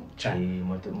altro mondo. Cioè, Sì,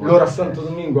 molto loro a Santo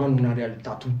Domingo hanno una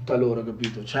realtà tutta loro,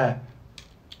 capito? Cioè,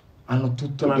 hanno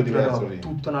tutta un'altra roba,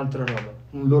 tutta un'altra roba.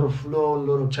 Un loro flow, un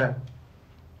loro, cioè,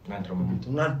 un altro mondo.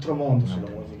 Un altro mondo sulla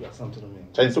musica a Santo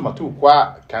Domingo. Cioè, insomma, tu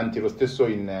qua canti lo stesso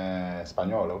in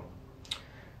spagnolo?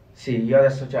 Sì, io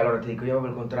adesso, cioè, allora ti dico, io avevo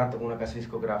il contratto con una casa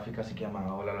discografica, si chiama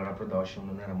La Production,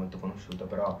 non era molto conosciuta,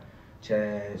 però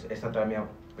è stata la mia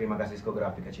prima casa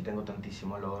discografica, ci tengo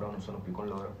tantissimo a loro, non sono più con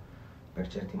loro per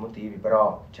certi motivi,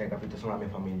 però, cioè, capito, sono la mia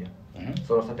famiglia.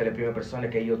 Sono state le prime persone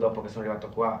che io, dopo che sono arrivato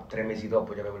qua, 3 mesi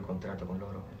dopo, già avevo il contratto con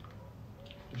loro.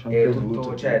 E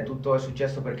tutto è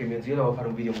successo perché mio zio doveva fare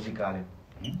un video musicale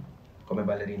come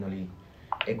ballerino lì.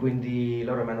 E quindi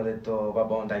loro mi hanno detto,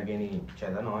 vabbè dai vieni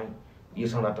da noi. Io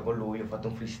sono andato con lui, ho fatto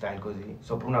un freestyle così,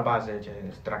 sopra una base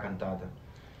stracantata.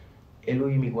 E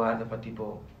lui mi guarda, fa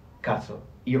tipo, cazzo,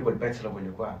 io quel pezzo lo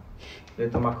voglio qua. Ho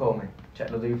detto, ma come?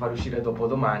 Lo devi far uscire dopo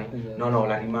domani? No,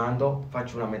 la rimando,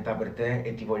 faccio una metà per te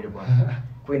e ti voglio qua.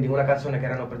 Quindi una canzone che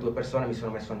erano per 2 persone mi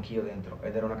sono messo anch'io dentro.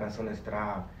 Ed era una canzone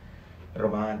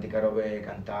romantica, robe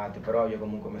cantate, però io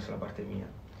comunque ho messo la parte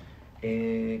mia.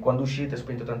 E quando uscite ho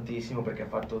spinto tantissimo perché ha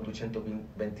fatto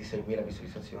 226.000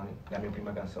 visualizzazioni, la mia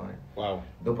prima canzone. Wow.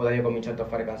 Dopo da lì ho cominciato a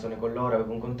fare canzone con loro,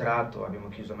 avevo un contratto, abbiamo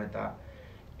chiuso a metà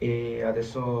e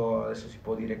adesso si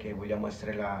può dire che vogliamo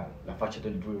essere la faccia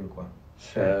del drill qua.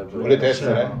 Volete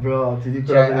essere? Bro, ti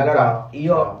dico la verità. Allora,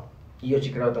 io ci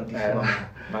credo tantissimo,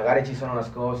 magari ci sono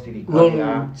nascosti di qua e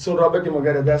là. Sono robe che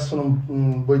magari adesso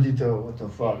voi dite, oh, what the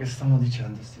fuck, che stanno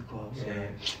dicendo queste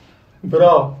cose? Sì.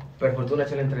 Però per fortuna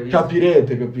c'è l'intervista.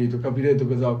 Capirete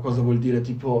cosa vuol dire,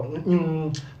 tipo,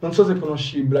 non so se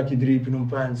conosci Black Drip, non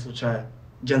penso,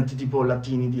 gente tipo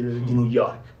latini di New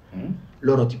York.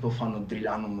 Loro tipo fanno drill,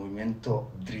 hanno un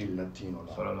movimento drill latino.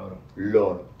 Solo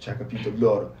loro, capito,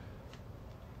 loro.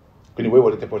 Quindi voi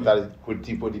volete portare quel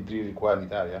tipo di drill qua in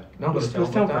Italia? No, lo stiamo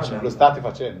facendo. Lo state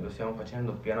facendo? Lo stiamo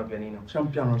facendo piano pianino.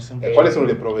 Piano sempre. E quali sono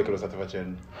le prove che lo state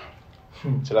facendo?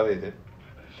 Ce l'avete?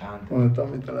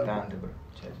 Tante bro,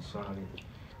 ci sono lì.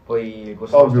 Poi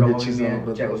questo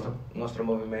nostro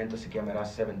movimento si chiamerà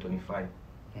 725,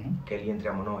 che lì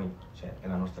entriamo noi, è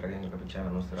la nostra gang, c'è la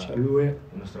nostra, il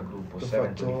nostro gruppo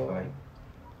 725.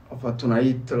 Ho fatto una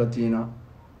hit latina,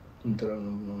 non te lo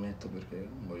metto perché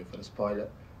non voglio fare spoiler.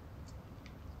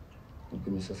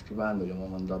 Comunque mi sta scrivendo, gli abbiamo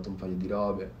mandato un paio di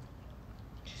robe.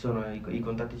 Ci sono, i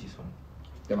contatti ci sono.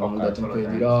 Gli abbiamo mandato un paio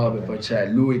di robe, poi c'è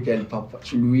lui che è il papà,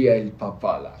 lui è il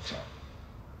papà là,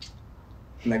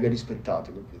 mega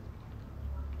rispettato, capito?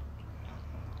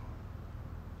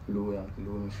 Anche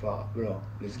lui mi fa, bro,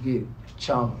 let's get it,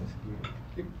 facciamo.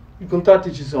 I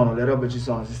contatti ci sono, le robe ci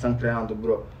sono, si stanno creando,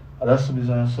 bro. Adesso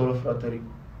bisogna solo, fratelli,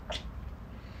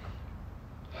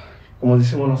 come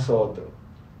diciamo nosotros,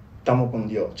 stiamo con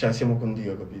Dio, siamo con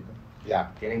Dio, capito?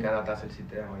 Tieni in cada taza il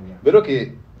sistema. Vero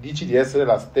che dici di essere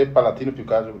la steppa latino più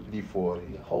caro lì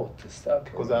fuori. Hot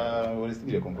step. Cosa vorresti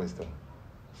dire con questo?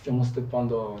 Stiamo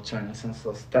steppando, nel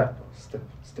senso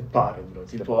steppare, bro.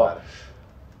 Steppare.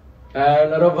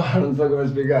 La roba non so come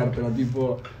spiegartela,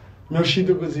 tipo mi è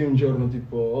uscito così un giorno,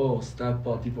 tipo, oh,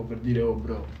 steppa, tipo per dire, oh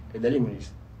bro. E da lì mi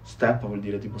steppa vuol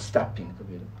dire tipo stepping,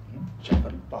 capito?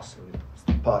 Fare il passo, capito?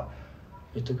 Steppare.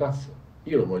 Ho detto, cazzo,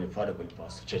 io lo voglio fare quel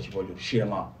passo, ci voglio riuscire,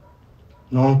 ma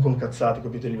non con cazzate,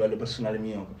 capito, a livello personale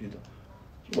mio, capito?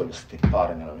 Io voglio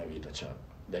steppare nella mia vita,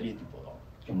 da lì tipo,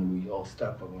 chiamo lui, oh,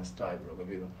 steppa, come stai, bro,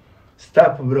 capito?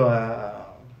 Step, bro, è,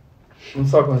 non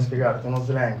so come spiegarti, è uno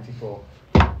slang, tipo,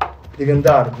 devi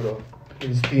andare, bro,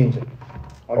 devi spingere.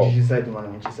 Oggi ci sei, domani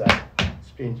non ci sei.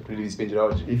 Spingi. Devi spingere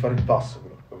oggi? Devi fare il passo,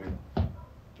 bro,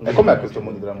 capito? E com'è questo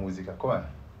mondo della musica? Com'è?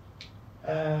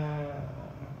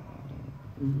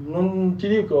 Non ti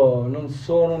dico, non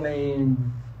sono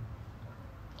nei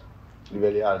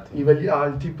livelli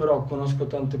alti, però conosco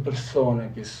tante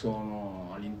persone che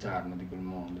sono all'interno di quel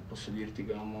mondo. Posso dirti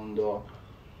che è un mondo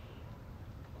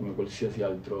come qualsiasi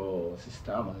altro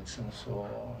sistema, nel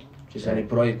senso ci sono i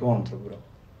pro e i contro, bro.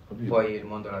 Capito? Poi il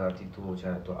mondo l'ha dati tu,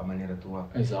 a maniera tua.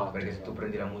 Esatto. Perché se tu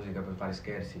prendi la musica per fare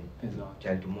scherzi, esatto,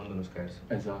 il tuo mondo è uno scherzo.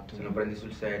 Esatto. Se non prendi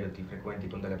sul serio, ti frequenti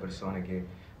con delle persone che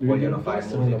vogliono fare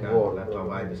musica, la tua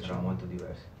vibe sarà molto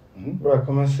diversa. Bro, è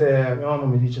come se mia mamma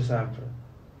mi dice sempre,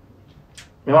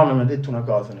 mia mamma mi ha detto una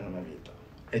cosa nella mia vita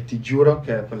e ti giuro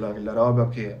che è la roba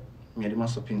che mi è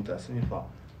rimasta più in testa. Mi fa,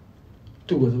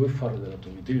 tu cosa vuoi fare della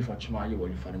tua vita? Io gli faccio, ma io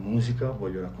voglio fare musica,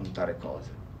 voglio raccontare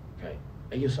cose, ok?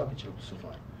 E io so che ce lo posso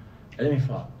fare. E lei mi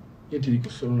fa, io ti dico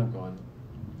solo una cosa,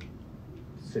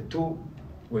 se tu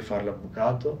vuoi fare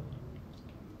l'avvocato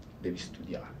devi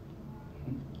studiare,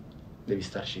 devi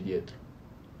starci dietro.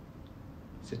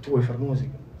 Se tu vuoi fare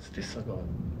musica, stessa cosa,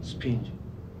 spingi.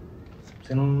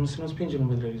 Se non spingi non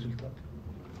vedrai risultati.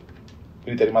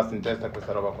 Quindi ti è rimasto in testa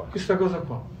questa roba qua? Questa cosa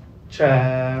qua.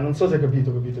 Non so se hai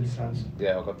capito il senso.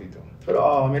 Ho capito.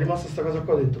 Però mi è rimasta questa cosa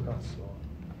qua, ho detto, cazzo,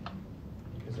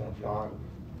 bisogna farlo.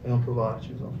 E non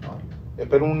provarci, bisogna farlo. E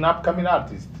per un upcoming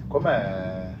artist,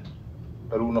 com'è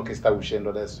per uno che sta uscendo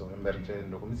adesso,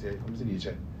 emergendo, come si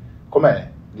dice? Com'è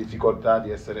la difficoltà di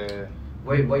essere...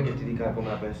 Vuoi che ti dica come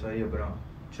la penso io però?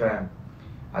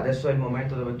 Adesso è il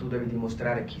momento dove tu devi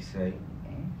dimostrare chi sei.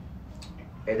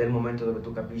 Ed è il momento dove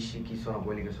tu capisci chi sono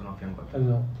quelli che sono a fianco a te.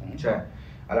 Esatto.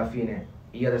 Alla fine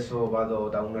io adesso vado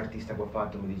da un artista che ho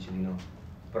fatto, mi dice di no,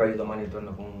 però io domani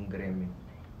torno con un Grammy.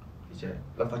 Dice,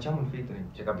 lo facciamo in featuring,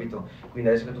 cioè, capito? Quindi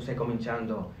adesso che tu stai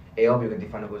cominciando, è ovvio che ti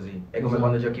fanno così. È come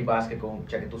quando giochi basket,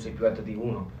 cioè che tu sei più alto di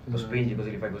uno, lo spingi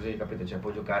così, li fai così, capito? Cioè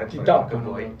puoi giocare, puoi fare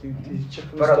quello che vuoi.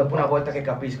 Però dopo una volta che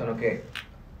capiscono che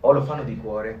o lo fanno di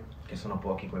cuore, che sono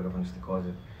pochi quelli che fanno queste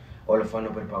cose, o lo fanno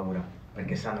per paura,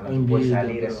 perché sanno che tu puoi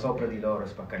salire sopra di loro e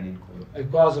spaccargli il culo. E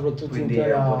qua soprattutto in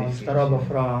Italia sta roba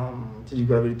fra, ti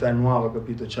dico la verità, è nuova,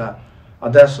 capito? Cioè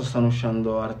adesso stanno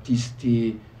uscendo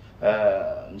artisti,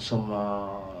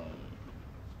 insomma,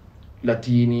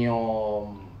 latini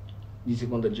o di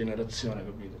seconda generazione,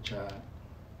 capito? Cioè,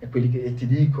 e quelli che, e ti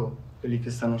dico, quelli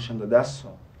che stanno uscendo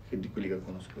adesso, che di quelli che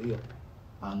conosco io,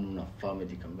 hanno una fame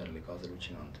di cambiare le cose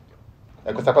allucinante.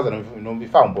 E questa cosa non vi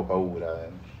fa un po' paura?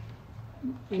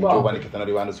 Che i giovani che stanno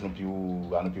arrivando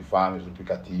hanno più fame, sono più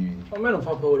cattivi? A me non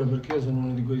fa paura perché io sono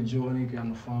uno di quei giovani che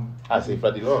hanno fame. Ah, sei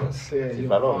fra di loro? Sì, sei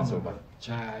fra loro, insomma.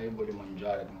 Cioè, io voglio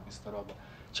mangiare con questa roba.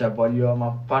 Cioè, voglio, ma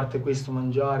a parte questo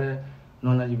mangiare,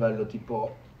 non a livello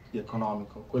tipo di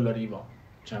economico, quello arriva.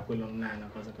 Cioè, quello non è una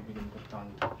cosa, capito,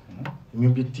 importante. Il mio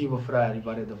obiettivo, fra, è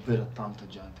arrivare davvero a tanta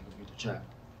gente, capito? Cioè,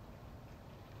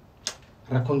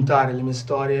 raccontare le mie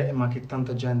storie, ma che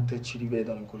tanta gente ci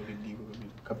rivedano in quello che dico,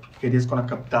 capito? Che riescono a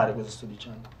captare cosa sto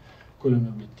dicendo. Quello è il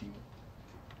mio obiettivo.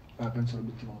 Penso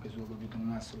l'obiettivo anche suo, capito?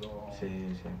 Non è solo...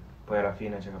 Sì, sì. Poi alla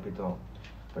fine, c'è, capito,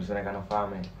 persone che hanno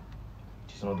fame,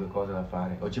 ci sono due cose da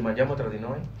fare. O ci mangiamo tra di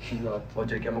noi, esatto, o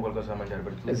cerchiamo qualcosa da mangiare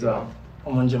per tutti. Esatto. No?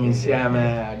 O mangiamo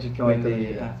insieme, cerchiamo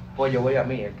di... Poi io voglio a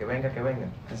me, che venga, che venga.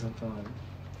 Esattamente.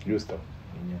 Giusto.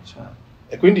 Cioè.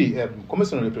 E quindi come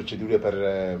sono le procedure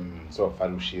per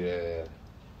far uscire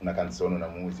una canzone, una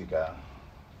musica?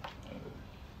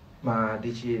 Ma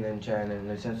dici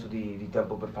nel senso di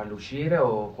tempo per farlo uscire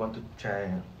o quanto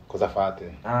c'è? Cosa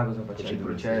fate? Ah, cosa facciamo? Il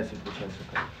processo,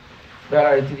 ok. Beh,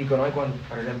 allora ti dico, noi quando,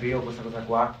 per esempio io ho questa cosa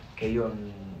qua, che io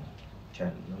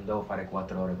non devo fare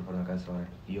 4 ore per fare una canzone,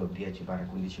 io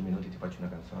 10-15 minuti ti faccio una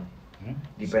canzone.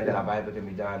 Dipende dalla vibe che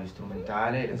mi dà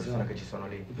l'istrumentale e le persone che ci sono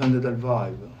lì. Dipende dal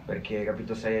vibe. Perché,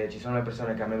 capito, se ci sono le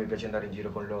persone che a me mi piace andare in giro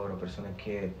con loro, persone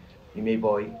che, i miei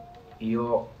boy,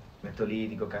 io metto lì,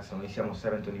 dico cazzo, noi siamo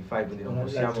 725, quindi non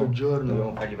possiamo,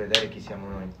 dobbiamo fargli vedere chi siamo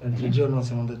noi. L'altro giorno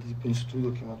siamo andati tipo in studio,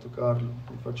 ho chiamato Carlo,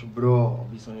 gli faccio bro, ho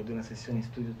bisogno di una sessione in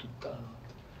studio tutta la notte.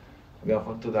 Abbiamo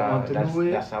fatto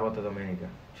da sabato a domenica,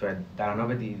 cioè dalla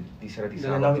 9 di sera di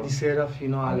sabato. Dalle 9 di sera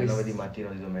fino alle 9 di mattino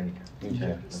di domenica. Cioè,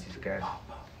 non si scherza.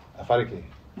 A fare che?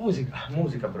 Musica.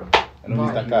 Musica, bro. E non vi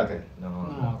stancate?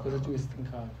 No, cosa ti vuoi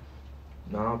stancare?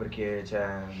 No, perché,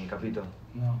 cioè, capito?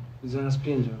 No, bisogna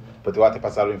spingere. Potevate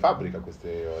passarlo in fabbrica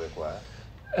queste ore qua,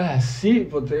 Sì,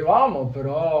 potevamo,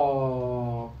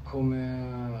 però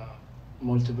come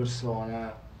molte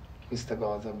persone questa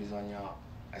cosa bisogna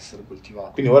essere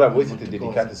coltivata. Quindi ora voi siete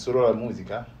dedicati solo alla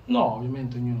musica? No,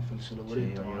 ovviamente ognuno fa il suo lavoro.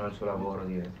 Sì, ognuno ha il suo lavoro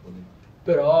dietro.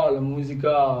 Però la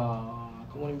musica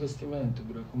come un investimento,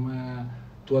 bro. Come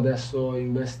tu adesso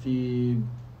investi,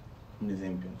 un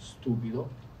esempio stupido,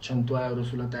 100 euro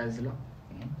sulla Tesla,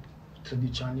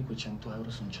 13 anni quei 100 euro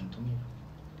sono 100.000.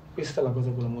 Questa è la cosa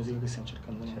con la musica che stiamo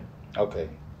cercando noi. Ok.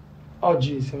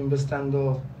 Oggi stiamo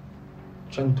investendo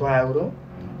 100 euro,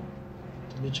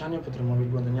 13 anni potremmo aver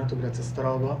guadagnato grazie a sta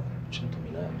roba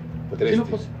 100.000 euro.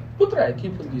 Potresti? Potrei, chi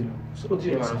può dirlo? Solo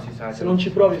sì, ma non si sa. Se non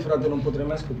ci provi, frate, non potrai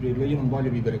mai scoprirlo. Io non voglio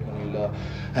vivere con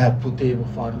il potevo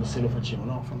farlo se lo facevo.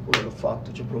 No, fanculo, l'ho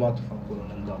fatto, ci ho provato, fanculo,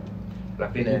 non è andato. Alla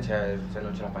fine, cioè, se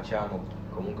non ce la facciamo,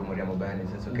 comunque moriamo bene, nel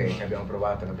senso che ci abbiamo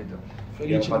provato, capito?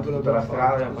 Felici abbiamo fatto tutta la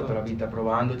strada, abbiamo fatto la esatto. vita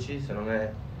provandoci, se non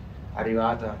è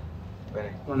arrivata,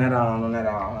 bene. Non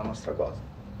era la nostra cosa.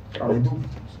 Però nei dubbi,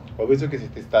 Ho visto che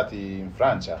siete stati in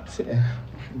Francia. Sì.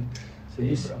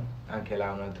 Sì, bro. Anche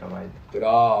là un'altra vibe.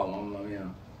 Però, mamma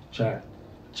mia, cioè,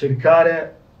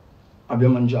 cercare,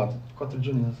 abbiamo mangiato, 4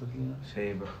 giorni siamo stati lì.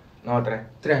 Sì, bro. No,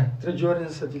 3. 3 giorni siamo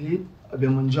stati lì,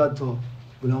 abbiamo mangiato,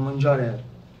 volevamo mangiare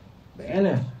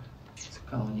bene,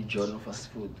 cercavamo ogni giorno fast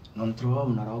food, non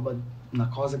trovavamo una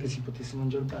cosa che si potesse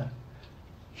mangiare bene.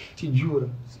 Ti giuro,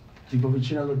 tipo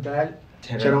vicino all'hotel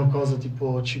c'era un coso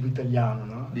tipo cibo italiano,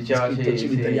 no? Diceva scritto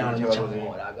cibo italiano, diceva diciamo,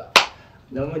 così. raga.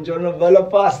 Andiamo a mangiare una bella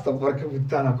pasta, porca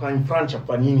puttana, qua in Francia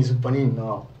panini su panini,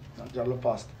 no, mangiare la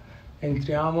pasta.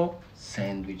 Entriamo,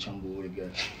 sandwich,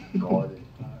 hamburger, cose.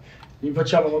 Gli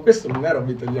facciamo, ma questo non è roba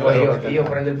italiana. Poi io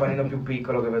prendo il panino più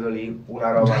piccolo che vedo lì,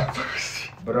 una roba,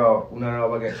 bro, una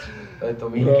roba che ho detto,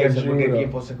 minchia, se che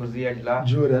fosse così là.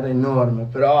 Giuro, era enorme,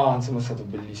 però insomma è stato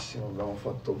bellissimo, abbiamo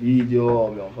fatto video,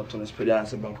 abbiamo fatto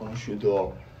un'esperienza, abbiamo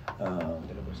conosciuto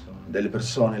delle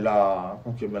persone là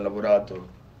con cui abbiamo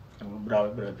lavorato. Erano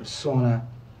brave persone,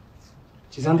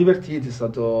 Ci siamo divertiti, è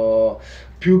stato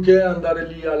più che andare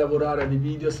lì a lavorare a dei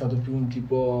video, è stato più un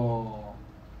tipo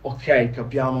ok,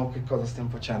 capiamo che cosa stiamo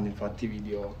facendo, infatti i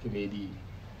video che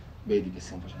vedi che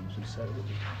stiamo facendo sul serio.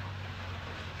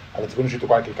 Avete conosciuto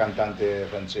qualche cantante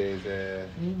francese?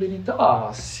 In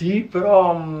verità sì,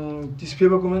 però ti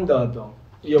spiego com'è andata.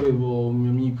 Io avevo un mio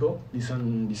amico di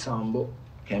Sambo,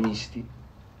 che è Misti,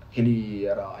 che lì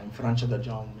era in Francia da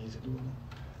già un mese, 2.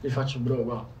 Gli faccio, bro,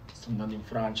 va, sto andando in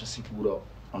Francia, sicuro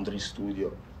andrò in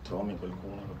studio, trovami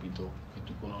qualcuno, capito, che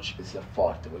tu conosci, che sia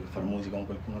forte, voglio fare musica con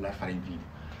qualcuno là e fare il video.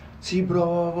 Sì,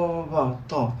 bro, va,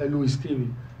 to, e lui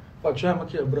scrivi. Faccio, ma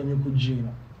chi è, bro, mio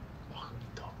cugino?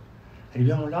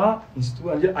 Arriviamo là, in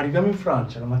studio, arriviamo in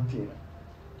Francia la mattina,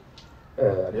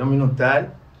 arriviamo in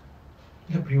hotel,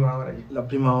 la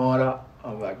prima ora,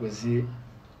 vabbè così,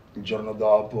 il giorno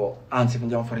dopo, anzi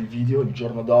andiamo a fare il video, il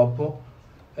giorno dopo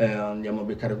andiamo a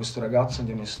beccare questo ragazzo,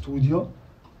 andiamo in studio,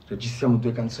 registriamo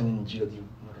 2 canzoni in giro di 1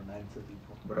 ora e mezza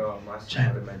tipo. Bro, massimo cioè,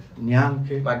 1 ora e mezza.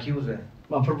 Neanche, Ma chiuse?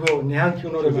 ma proprio neanche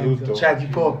 1 ora e mezza, Tutto. cioè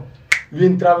tipo, lui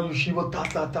entrava e uscivo ta,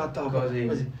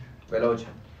 Così.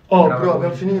 Veloce. Oh Bravo, bro,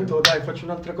 abbiamo così. finito, dai faccio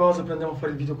un'altra cosa, poi andiamo a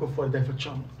fare il video qua fuori, dai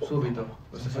facciamo. Subito.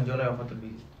 Lo stesso giorno abbiamo fatto il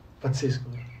video. Pazzesco.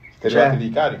 Siete arrivati lì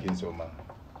carichi, insomma.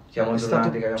 Siamo È tornati stato-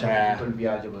 che abbiamo cioè, fatto tutto il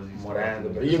viaggio così. Morendo.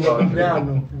 Io Io il mio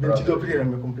compleanno, il 22 aprile è il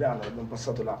mio compleanno, l'abbiamo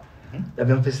passato là.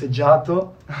 L'abbiamo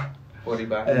festeggiato Fuori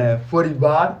bar. fuori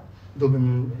bar, dove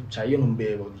cioè io non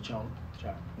bevo, diciamo,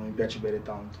 cioè non mi piace bere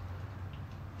tanto.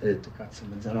 Ho detto, cazzo,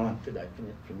 mezzanotte, dai,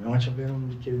 fermiamoci a bere un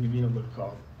bicchiere di vino o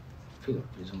qualcosa. Figo, ho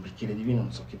preso un bicchiere di vino,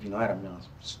 non so che vino era, mi ha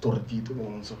stordito come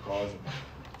non so cosa.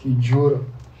 Ti giuro,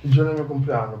 il giorno del mio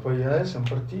compleanno, poi siamo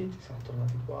partiti, siamo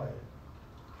tornati qua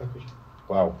e eccoci.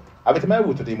 Wow. Avete mai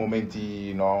avuto dei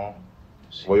momenti, no?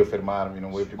 Sì. Voglio fermarmi,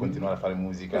 non voglio più Sì. continuare a fare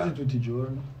musica. Quasi tutti i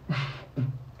giorni.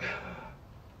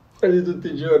 Quasi tutti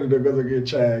i giorni, una cosa che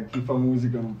c'è, chi fa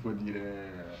musica non può dire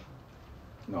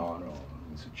no, non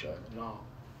mi succede, no.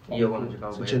 Io quando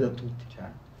giocavo succede a baseball, tutti. cioè,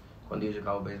 quando io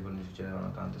giocavo a baseball mi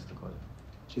succedevano tante queste cose.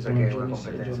 Ci sono Perché è giorni una sì,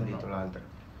 competenza giorni dietro no. l'altra.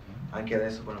 Anche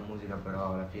adesso con la musica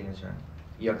però alla fine, cioè,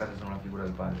 io a casa sono una figura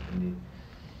del padre, quindi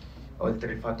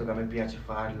oltre il fatto che a me piace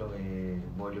farlo e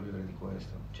voglio vivere di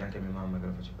questo, c'è anche mia mamma che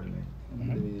lo faccio per lei.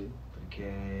 Devi-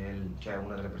 Perché cioè,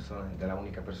 una delle persone, della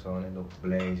unica persona, dopo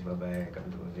Blaze, vabbè,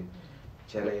 capito così.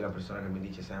 C'è lei la persona che mi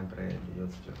dice sempre, io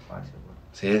ce lo faccio.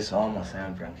 Sì, insomma,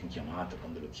 sempre, anche in chiamata,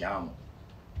 quando lo chiamo.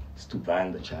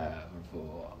 Stupendo, cioè,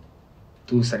 proprio...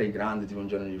 Tu sarai grande, tipo un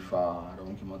giorno gli fa,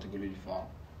 eravamo chiamati che lui gli fa.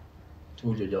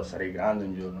 Tu io sarei grande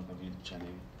un giorno, capito? Cioè,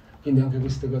 quindi anche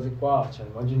queste cose qua, cioè,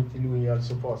 immaginati lui al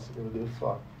suo posto, che lo deve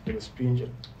fare, deve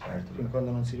spingere. Certo, Fin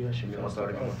quando non si riesce a il fare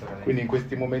motore, queste il cose. motore. Quindi in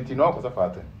questi momenti no, cosa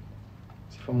fate?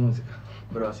 Si fa musica.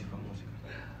 Però si fa musica.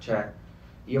 Cioè,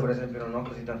 io per esempio non ho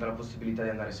così tanta la possibilità di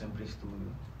andare sempre in studio,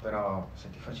 però se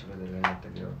ti faccio vedere le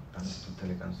notte che ho, hanno tutte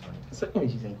le canzoni. Sai come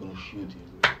ci siamo conosciuti?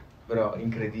 Però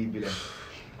incredibile.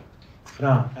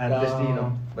 Fra, era... Il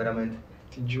destino, veramente.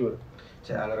 Ti giuro.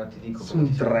 Cioè, allora ti dico Su come un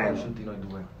ci siamo treno. conosciuti noi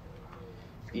due.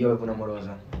 Io avevo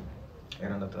un'amorosa,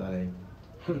 ero andato da lei.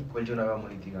 Quel giorno avevamo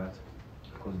litigato,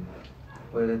 così.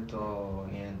 Poi ho detto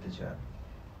niente, cioè,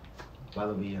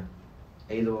 vado via.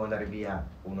 E io dovevo andare via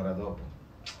 1 ora dopo.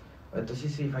 Ho detto sì,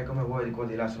 fai come vuoi, di qua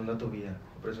di là, sono andato via.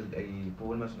 Ho preso il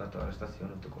pullman, sono andato alla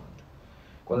stazione, tutto quanto.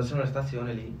 Quando sono alla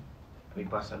stazione lì, mi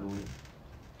passa lui,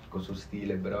 con il suo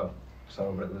stile, però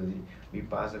sopra così, mi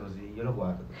passa così, io lo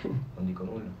guardo, non dico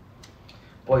nulla.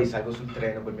 Poi salgo sul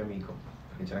treno col mio amico,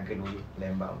 perché c'era anche lui,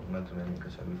 Lemba, un altro mio amico,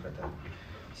 c'era lui fratello.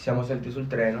 Siamo saliti sul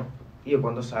treno, io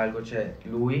quando salgo c'è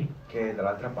lui che è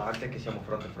dall'altra parte, che siamo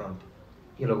fronte a fronte.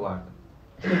 Io lo guardo,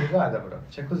 e lui mi guarda però,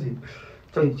 cioè così.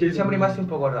 Cioè, ci siamo rimasti un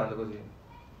po' guardando così,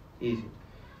 easy.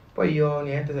 Poi io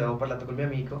niente, avevo parlato col mio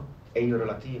amico e io ero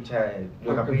latino, cioè lui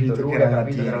Ho ha capito, capito lui che ha era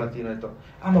capito che era latino. latino, ho detto,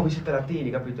 ah ma voi siete latini,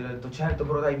 capito? Ho detto, certo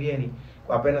bro dai vieni.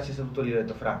 Appena si è seduto lì ho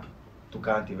detto, fra, tu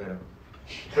canti vero?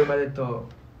 Poi mi ha detto,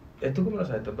 e tu come lo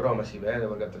sai? Ho detto, bro ma si vede,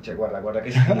 ho detto, cioè guarda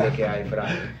che stile che hai fra.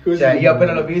 Così. Cioè io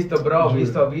appena l'ho visto bro,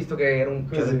 Giuro. ho visto che era un...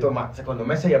 Cioè, ho Così. detto, ma secondo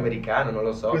me sei americano, non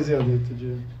lo so. Così ho detto,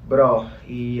 giuro. Bro,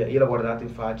 io l'ho guardato in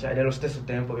faccia e nello stesso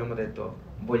tempo abbiamo detto,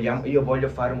 io voglio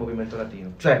fare un movimento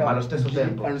latino. Cioè, ma allo stesso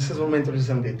tempo. Allo stesso momento ci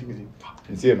siamo detti così.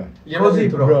 Insieme? Gli avevo Così,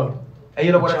 detto, bro. E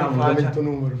io l'ho guardato in facciamo, faccia. metto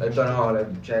numero. Ho detto no,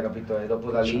 cioè capito, e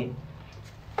dopo da lì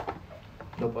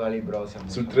bro siamo...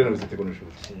 Sul treno vi siete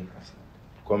conosciuti? Sì, cazzo.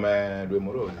 Come due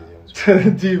morosi,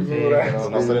 diciamo. Tipo, Sì, ragazzi. però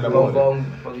una storia un d'amore.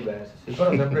 po' diverso. Sì,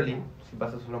 però sempre lì, si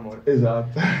basa sull'amore.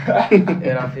 Esatto. E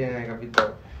alla fine,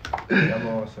 capito,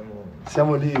 siamo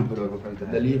Siamo liberi,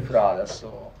 da lì fra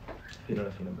adesso. fino alla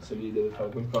fine. Se lui deve fare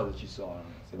qualcosa ci sono.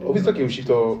 Se Ho visto che è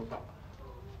uscito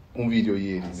un video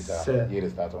ieri, mi sa. Sì. Ieri è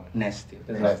stato. Nesti,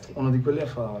 esatto. Nesti. Uno di quelli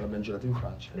l'abbiamo girato in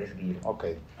Francia.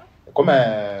 Ok.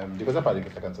 Com'è, di cosa parli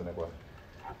questa canzone qua?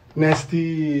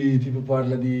 Nesti, tipo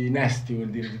parla di nesti, vuol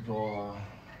dire tipo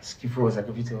schifosa,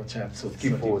 capito? Cioè,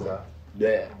 Schifosa.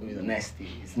 Capito?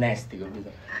 Nesti, snesti, capito?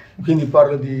 Quindi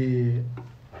parlo di...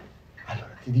 Allora,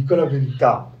 ti dico la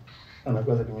verità, è una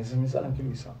cosa che mi sa anche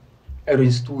lui sa. Ero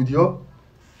in studio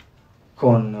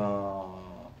con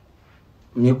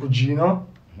mio cugino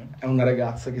e una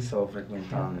ragazza che stavo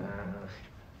frequentando.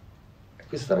 E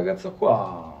questa ragazza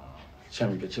qua, cioè,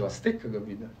 mi piaceva stecca,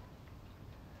 capito?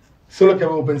 Solo che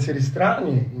avevo pensieri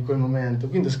strani in quel momento,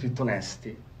 quindi ho scritto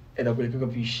Nesti. E da quel che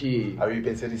capisci... Avevi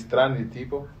pensieri strani di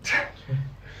tipo?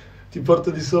 Ti porto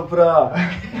di sopra,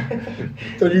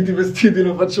 togliti i vestiti,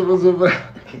 lo facciamo sopra.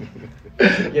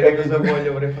 Chiedi cosa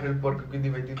voglio, vorrei fare il porco, quindi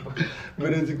vai tipo...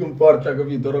 Bene, si comporta,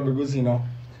 capito? Robe così, no?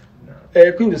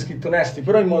 E quindi ho scritto Nesti,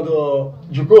 però in modo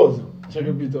giocoso, cioè,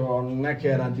 capito? Non è che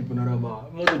era tipo una roba,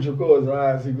 in modo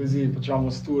giocoso, sì, così, facevamo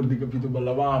sturdi, capito?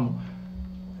 Ballavamo.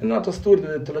 È nato sturdo,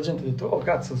 ho detto, la gente ha detto, oh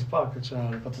cazzo spacca, cioè,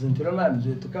 l'ho fatto sentire a me, ho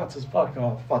detto, cazzo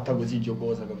spacca, fatta così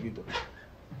giocosa, capito?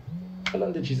 E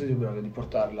l'hanno deciso di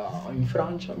portarla in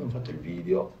Francia, abbiamo fatto il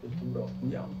video, ho detto, bro,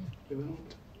 andiamo, è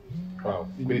venuto. Wow,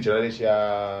 quindi ce la riesci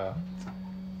a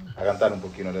cantare un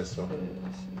pochino adesso?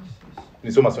 Sì.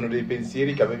 Insomma, sono dei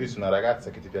pensieri che avevi su una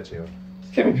ragazza che ti piaceva?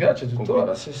 Che mi piace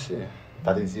tuttora, sì.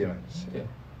 State insieme? Sì.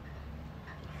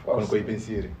 Con quei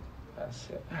pensieri?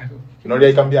 Sì. Non li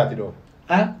hai cambiati dopo?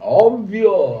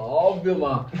 Ovvio,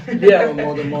 ma lì è un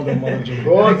modo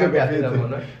giocoso,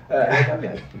 capito?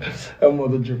 È un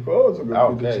modo giocoso, capito?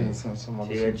 Ok. Cioè, nel senso, un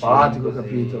modo Sì, simpatico, così.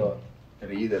 capito?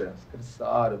 Ridere,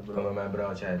 scherzare, bro. Come me,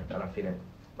 bro, cioè, alla fine,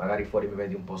 magari fuori mi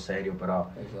vedi un po' serio, però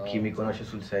Esatto. chi mi conosce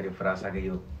sul serio sa che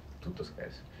io tutto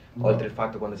scherzo. No. Oltre il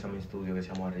fatto quando siamo in studio, che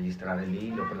siamo a registrare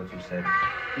lì, lo prendo sul serio.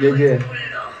 Yeah.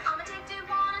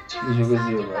 Dice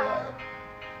così, vai.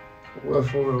 Where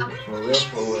for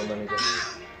real, manica.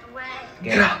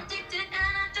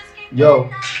 Yo,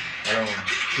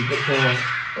 ti porto...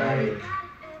 Dai,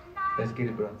 let's get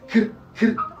it, bro.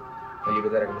 Voglio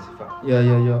vedere come si fa.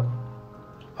 Yo.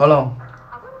 Hold on.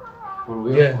 For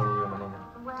real, Yeah. for real,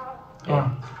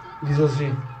 manica. Dice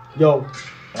così. Yo.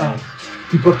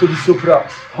 Ti porto di sopra,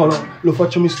 lo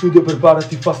facciamo in studio,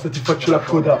 preparati, fasta, ti faccio la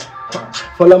coda.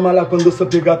 Falla mala quando sta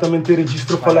piegata mentre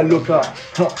registro, falla loca.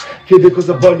 Chiede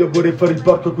cosa voglio, vorrei fare il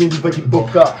porco, quindi vai di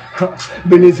bocca.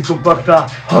 Bene si comporta,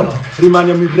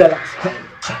 rimaniamo in relax.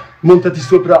 Montati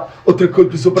sopra, ho 3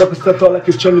 colpi sopra questa tola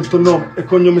che c'hanno il tuo nome e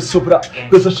cognome sopra.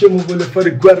 Questo scemo vuole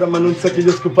fare guerra ma non sa che gli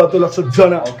ho scopato la sua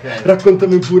zona.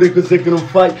 Raccontami pure cos'è che non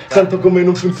fai, tanto come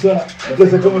non funziona.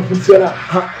 Cos'è come funziona?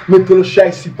 Metto lo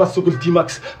chassis, passo col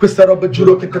T-Max. Questa roba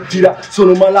giuro che ti attira,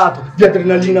 sono malato di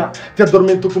adrenalina. Ti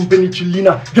addormento con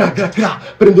penicillina, gra,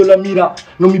 prendo la mira.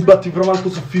 Non mi batti fra manco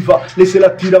su FIFA, lei se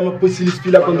la tira ma poi si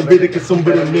risfila quando vede che son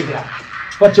bene negra.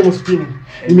 Facciamo spinning,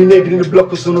 i miei negri nel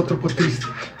blocco sono troppo tristi.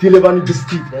 Ti levano i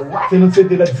vestiti, se non sei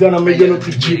della zona meglio non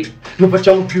ti giri. Non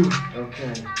facciamo più,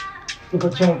 non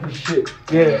facciamo più shit.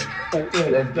 Te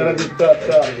la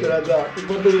dettata, te la dà, ti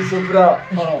porto di sopra,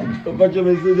 lo facciamo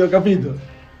in studio, capito?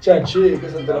 Cioè,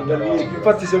 questa te la bellissima.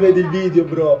 Infatti se vedi il video,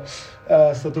 bro,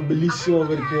 è stato bellissimo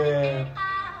perché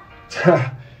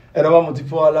eravamo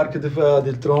tipo all'Arco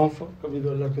del Trionfo,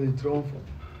 capito? All'Arco del Trionfo.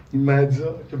 In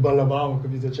mezzo, che ballavamo,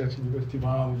 capito? Cioè ci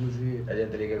divertivamo così. La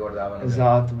gente lì che guardavano.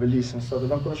 Esatto, bellissimo, è stato.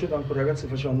 Abbiamo conosciuto anche un ragazzo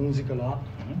che faceva musica là,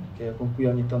 con cui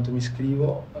ogni tanto mi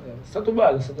scrivo. È stato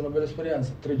bello, è stata una bella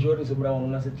esperienza. 3 giorni sembravano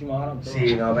una settimana. Però...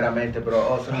 Sì, no, veramente,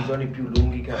 però sono i giorni più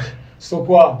lunghi che... Sto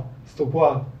qua.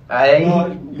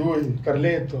 No, lui,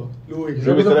 Carletto, lui. Che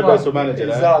Lui sarebbe il suo manager,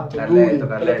 Esatto, Carletto,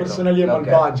 quella persona lì è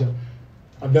malvagia.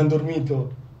 Abbiamo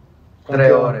dormito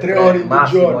 3 ore. 3 ore in 2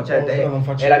 massimo, giorni. cioè, Non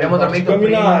faccio e l'abbiamo farci dormito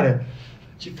camminare. prima.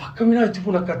 Ci fa camminare tipo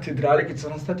una cattedrale che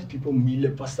sono stati tipo 1000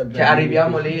 passaggeri. Cioè,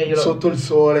 arriviamo lì e io lo... Sotto il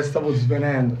sole, stavo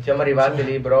svenendo. Siamo arrivati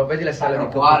lì, bro. Vedi le scale di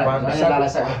Kung Fu Panda.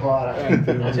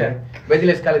 Cioè, vedi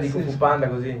le scale di Kung Fu Panda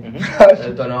così. Ho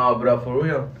detto no, bro, for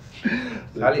real.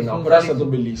 Sali No, su, però è sali stato su.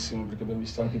 bellissimo perché abbiamo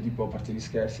visto anche tipo, a parte gli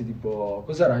scherzi, tipo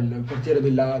cos'era il quartiere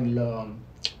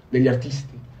degli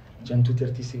artisti. C'erano tutti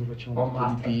artisti che facevano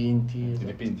tipo dipinti.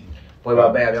 Dipinti. Poi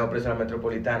vabbè, abbiamo preso la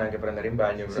metropolitana anche per andare in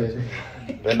bagno, bro. Sì.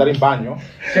 Per andare in bagno?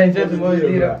 Cioè, in senso, Vuol vuol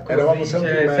dire, dire, eravamo così, sempre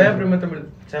cioè, in mezzo.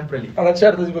 sempre lì. Alla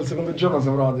certa tipo il secondo giorno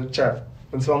sembravamo, cioè,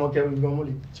 pensavamo che vivevamo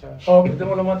lì. Cioè,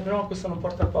 prendiamo la macchina, no, questa non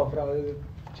porta qua, però.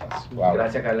 Cioè, Wow.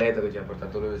 Grazie a Carletto che ci ha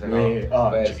portato lui, se no...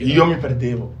 io mi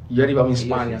perdevo. Io arrivavo in Io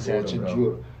Spagna, sicuro, se bro.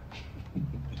 giuro.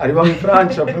 Arrivavo in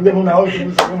Francia, prendevo un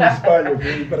autobus come in Spagna,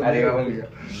 quindi perdevo. Arrivavo via.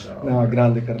 No,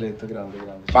 grande Carletto, grande.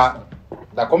 Ma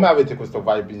da come avete questo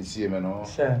vibe insieme, no?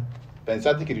 Sì.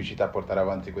 Pensate che riuscite a portare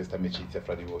avanti questa amicizia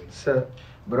fra di voi? Sì.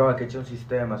 Bro, è che c'è un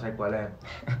sistema, sai qual è?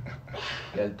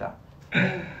 Lealtà.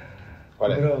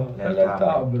 Qual è? Bro, in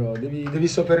realtà, bro, devi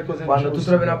sapere cosa è Quando tu giusto.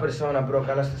 trovi una persona, bro,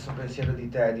 che ha lo stesso pensiero di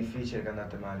te, è difficile che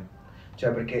andate male.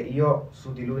 Cioè, perché io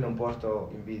su di lui non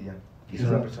porto invidia. Io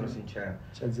sono una persona sincera.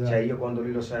 Cioè, io quando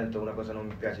lui lo sento, una cosa non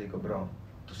mi piace, dico, bro,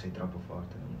 tu sei troppo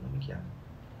forte, non mi chiami.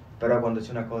 Però quando c'è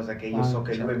una cosa che io so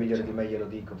che lui è migliore di me, glielo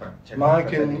dico. Cioè, Ma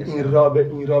anche in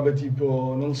robe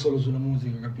tipo, non solo sulla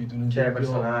musica, capito? Cioè,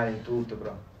 personali, in tutto,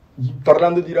 bro.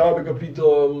 Parlando di robe,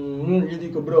 capito? Gli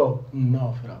dico, bro,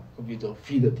 no, fra, capito?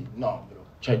 Fidati, no, bro.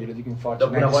 Cioè, glielo dico in faccia.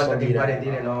 Dopo una volta che impari a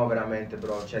dire no, veramente,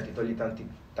 bro, cioè ti togli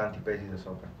tanti pesi da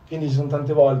sopra. Quindi ci sono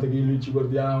tante volte che io e lui ci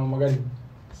guardiamo, magari,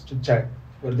 cioè,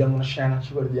 guardiamo una scena,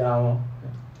 ci guardiamo.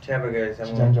 Cioè, perché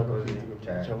siamo C'è già così,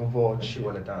 cioè, facciamo voci. ci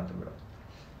vuole tanto, bro.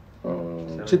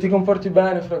 Se ti comporti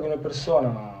bene fra una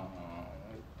persona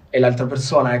e l'altra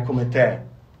persona è come te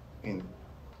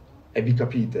e vi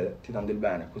capite, ti danno del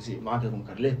bene, così, ma anche con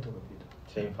Carletto, capito?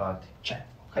 Sì, infatti. Cioè,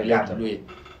 Carletto, lui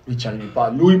c'ha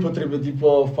lui potrebbe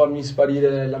tipo farmi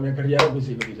sparire la mia carriera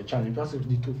così, capito? Cioè, mi passa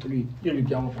di tutto lui. Io li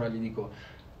chiamo fra, gli dico,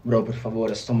 bro, per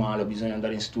favore, sto male, ho bisogno di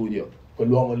andare in studio.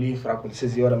 Quell'uomo lì, fra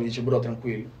qualsiasi ora, mi dice, bro,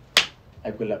 tranquillo.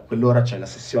 E quell'ora c'è la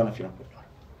sessione fino a quell'ora,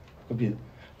 capito?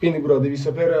 Quindi, bro, devi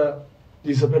saper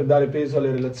dare peso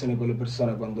alle relazioni con le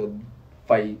persone quando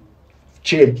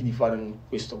cerchi di fare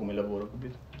questo come lavoro,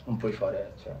 capito? Non puoi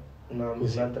fare, cioè,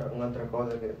 un'altra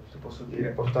cosa che se posso dire,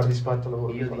 portare rispetto al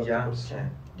lavoro. io di già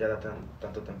da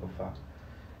tanto tempo fa,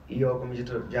 io ho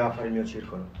cominciato già a fare il mio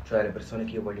circolo, cioè le persone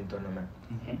che io voglio intorno a me.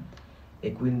 Mm-hmm.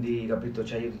 E quindi, capito,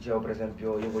 cioè io dicevo per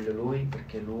esempio, io voglio lui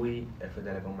perché lui è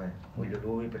fedele con me, voglio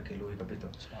lui perché lui, capito?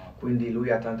 Quindi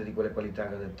lui ha tante di quelle qualità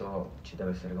che ho detto ci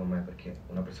deve essere con me, perché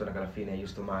una persona che alla fine io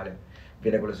sto male,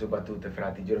 viene con le sue battute,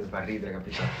 fra, ti giuro mi fa ridere,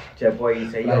 capito? Cioè poi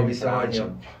se io ho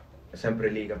bisogno, è sempre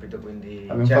lì, capito? Quindi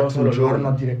abbiamo fatto un giorno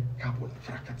a dire, cavolo,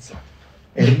 fracazzate,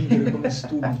 e ridere come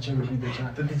stupidi, cioè, capito?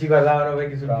 Cioè, tutti ci guardavano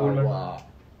perché sul pullman. Wow.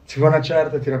 Ci fa una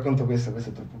certa, ti racconto questa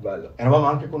è troppo bella. Eravamo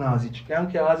anche con Asic, che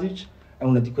anche Asic è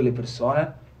una di quelle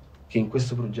persone che in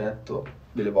questo progetto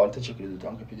delle volte ci ha creduto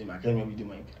anche più di me, che è il mio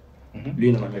videomaker. Mm-hmm.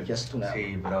 Lui non mi ha chiesto un euro.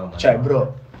 Sì, bro. Cioè,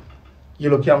 bro, io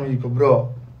lo chiamo e gli dico,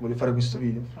 bro, voglio fare questo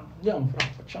video. Andiamo,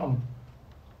 facciamo.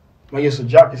 Ma io so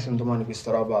già che se un domani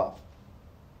questa roba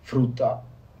frutta,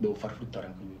 devo far fruttare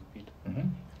anche lui, capito? Mm-hmm.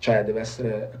 Cioè, deve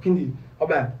essere... Quindi,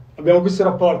 vabbè, abbiamo questo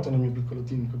rapporto nel mio piccolo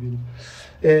team, capito?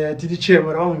 E ti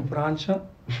dicevo, eravamo in Francia,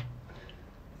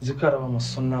 giocare, eravamo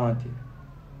assonnati.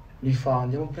 Mi fa,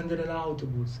 andiamo a prendere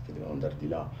l'autobus, che dobbiamo andare di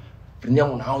là.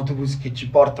 Prendiamo un autobus che ci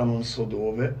porta non so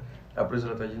dove. Ha preso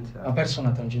la tangenziale. Ha perso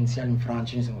una tangenziale in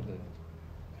Francia, mi siamo detto,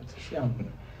 cazzo siamo?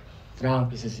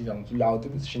 Tranqui, se siamo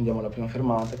sull'autobus, scendiamo alla prima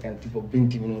fermata, che è tipo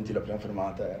 20 minuti la prima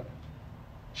fermata era.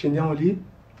 Scendiamo lì,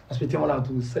 aspettiamo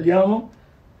l'autobus, saliamo,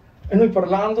 e noi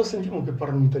parlando sentiamo che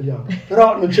parlano italiano.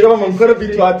 Però non ci eravamo ancora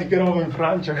abituati che eravamo in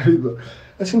Francia, capito?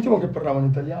 E sentiamo che parlavano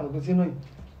italiano, così noi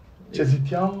ci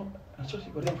azzittiamo. Ci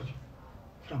guardiamo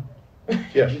e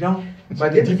ci giriamo, ma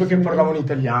dei tipo che parlavano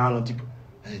italiano, tipo,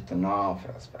 ho detto no,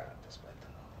 fra, aspetta,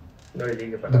 no. Noi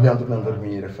lì che Dobbiamo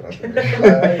dormire, frate.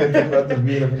 Dobbiamo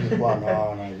dormire perché qua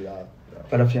no,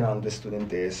 per la finante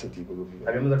studentessa, tipo, capito?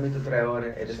 Abbiamo dormito 3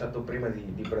 ore ed è stato prima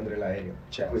di prendere l'aereo.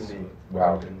 Cioè, quindi,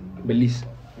 wow.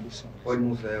 Bellissimo. Poi il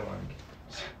museo anche.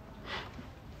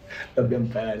 L'abbiamo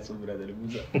perso pure delle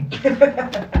museo.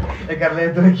 E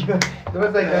Carletto, dove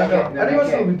stai Carletto? Arriva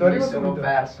subito, mi sono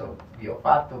perso, vi ho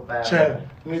fatto perdere. Cioè,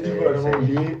 noi tipo eravamo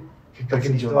lì, che perché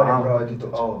cazzo di storia, bro, è tutto,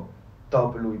 tutto,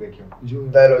 top lui, vecchio. Giuro.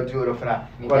 Te lo giuro, fra,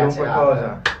 Mi qualunque piace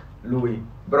cosa, lui,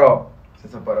 bro,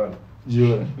 senza parole.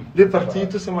 Giuro. Lui è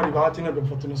partito, siamo arrivati, noi abbiamo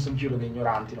fatto il nostro giro da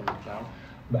ignoranti, lo mettiamo.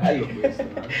 Bello questo,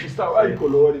 ci stava i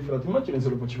colori, fra, ti immagini se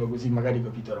lo faceva così, magari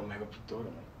capito, era un mega pittore.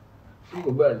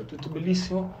 Figo, bello, tutto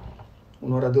bellissimo.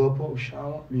 Un'ora dopo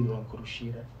usciamo, lui doveva ancora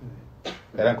uscire.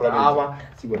 Era ancora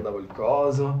si guardava il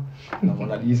coso, la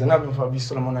Mona Lisa. Noi abbiamo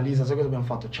visto la Mona Lisa, sai cosa abbiamo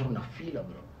fatto? C'era una fila,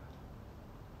 bro.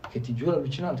 Che ti giuro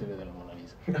allucinante vedere la Mona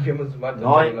Lisa. Abbiamo zoomato.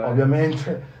 Noi,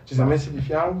 ovviamente, ci siamo messi di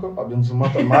fianco, abbiamo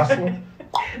zoomato al massimo.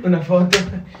 Una foto.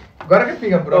 Guarda che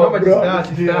figa, bro, ma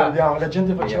ci sta. Andiamo. La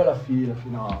gente faceva la fila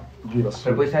fino a giro assurdo.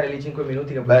 Per poi stare lì 5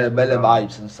 minuti che belle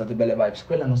vibes, sono state belle vibes.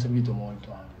 Quelle hanno servito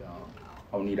molto anche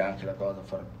a unire anche la cosa, a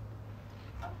far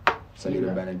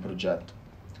salire bene il progetto.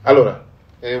 Allora,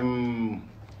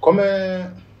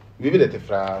 come vi vedete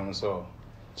fra, non so,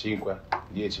 5,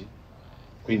 10,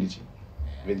 15,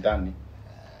 20 anni?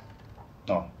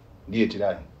 No, 10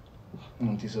 dai.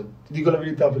 Non ti so, ti dico la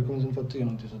verità, per come sono fatto io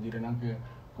non ti so dire neanche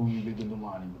come mi vedo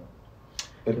domani, bro.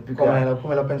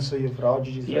 Come la penso io fra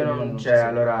oggi ci io non c'è,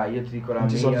 allora io ti dico la non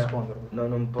mia, ti so rispondere.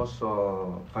 non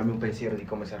posso farmi un pensiero di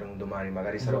come sarò un domani,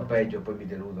 magari sarò peggio e poi mi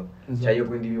deludo. Esatto. Cioè io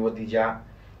quindi vivo di già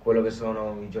quello che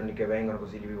sono i giorni che vengono,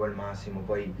 così li vivo al massimo,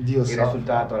 poi Dio il sa.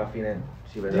 risultato alla fine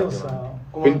si vedrà Dio più sa, avanti.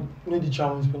 come noi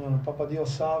diciamo in spagnolo, Papa Dio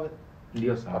sabe.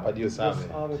 Dio sa. Papà Dio sa.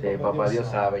 Sì, papà Dio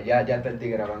sa, ya te el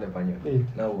tigre hablando español. Sì.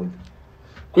 No, good.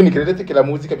 Quindi credete che la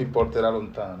musica vi porterà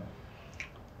lontano?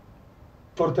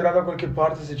 Porterà da qualche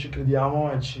parte se ci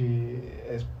crediamo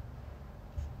e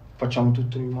facciamo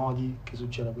tutto in modi che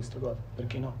succeda questa cosa,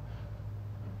 perché no?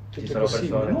 Ci Tutto è sono possibile,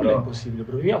 persone, non però- è impossibile,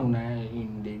 però viviamo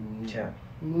Cioè,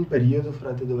 in un periodo,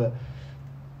 frate, dove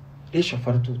riesci a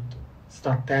fare tutto.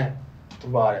 Sta a te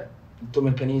trovare il tuo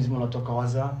meccanismo, la tua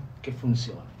cosa che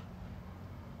funziona,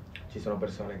 ci sono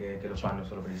persone che lo fanno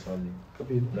solo per i soldi.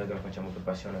 capito? Noi che lo facciamo per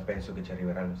passione, penso che ci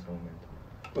arriverà il nostro momento.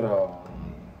 Però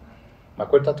Ma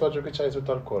quel tatuaggio che c'hai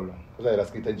sotto al collo, cos'è? La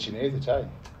scritta in cinese c'hai?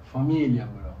 famiglia,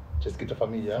 bro. C'è scritto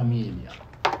famiglia? Famiglia.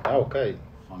 Ah, ok.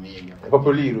 Famiglia. È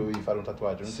proprio lì lui fare un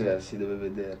tatuaggio, non Sì, si si deve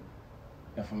vedere.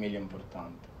 La famiglia è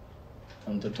importante. È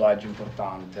un tatuaggio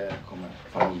importante come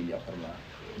famiglia per me.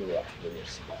 Doveva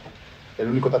vedersi. È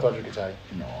l'unico tatuaggio che c'hai?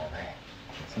 No,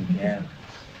 sono pieno.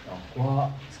 No, qua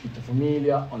scritto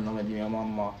famiglia, ho il nome di mia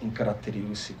mamma in caratteri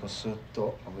russi qua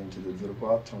sotto, a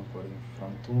 2204, un cuore in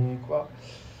frantumi qua.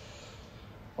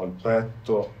 Ho il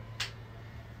petto,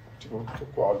 tipo tutto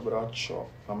qua, il braccio,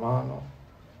 la mano,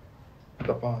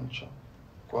 la pancia,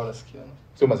 qua la schiena.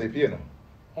 Insomma, sei pieno.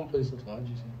 Ho un po' di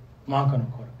tatuaggi, sì. Mancano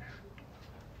ancora.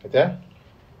 E te?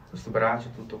 Questo braccio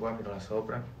tutto qua fino là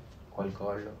sopra, qua il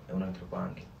collo e un altro qua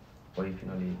anche. Poi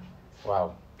fino lì.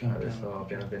 Wow. Piano Adesso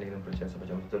piano pianino in processo,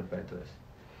 facciamo tutto il petto adesso.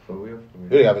 For real, for real.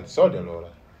 Voi avete soldi allora?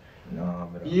 No,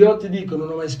 però. Io ti dico, non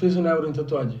ho mai speso un euro in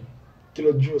tatuaggi. Te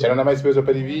lo giuro. Cioè non hai mai speso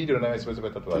per i video, non hai mai speso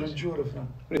per Te lo tatuaggi? giuro, Fra.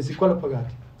 Questi qua l'ho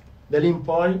pagati. Da lì in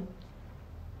poi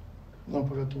non ho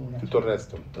pagato una. Tutto il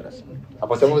resto? Tutto il resto non ho pagato. Ma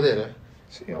possiamo vedere?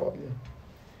 Sì, ho voglia.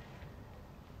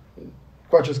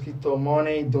 Qua c'è scritto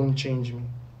Money don't change me.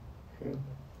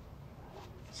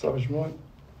 Savage Money.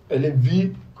 E le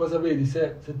V, cosa vedi?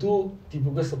 Se tu, tipo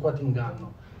questo qua ti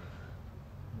inganno,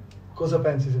 cosa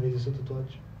pensi se vedi questo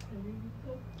tatuaggio?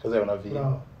 Cos'è una V?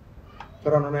 Bravo.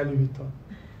 Però non è Louis Vuitton.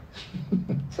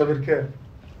 Sai perché?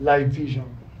 Live vision,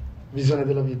 visione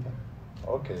della vita.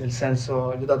 Ok. Nel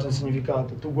senso, gli ho dato un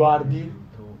significato. Tu guardi,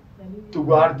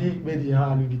 vedi,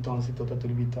 Louis Vuitton, si è tatuato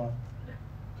Louis Vuitton.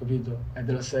 Capito? È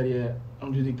della serie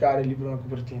non giudicare il libro una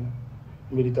copertina.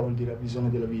 In verità vuol dire visione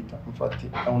della vita. Infatti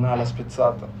è un'ala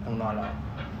spezzata, è un'ala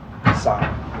sana,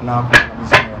 una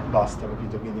visione basta,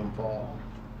 capito? Quindi è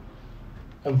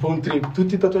un po' un trip.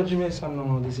 Tutti i tatuaggi miei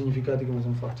hanno dei significati che mi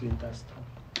sono fatti in testa.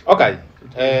 Ok,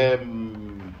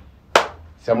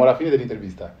 siamo alla fine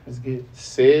dell'intervista. Let's get.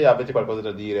 Se avete qualcosa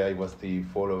da dire ai vostri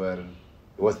follower, ai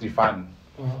vostri fan,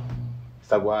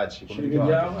 seguaci, Ci come li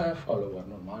chiamate? rivediamo, follower,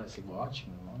 normale, seguaci,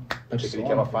 normale. C'è chi li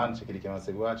chiama fan, c'è chi li chiama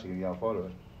seguaci, c'è chi li chiama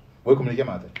follower. Voi come li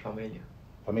chiamate? Famiglia.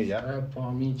 Famiglia?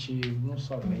 Amici, non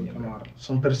so come Famiglia, chiamarli.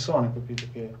 Sono persone, capito?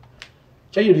 Che...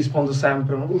 Cioè io rispondo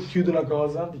sempre, chiudo una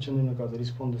cosa dicendo una cosa,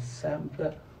 rispondo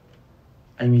sempre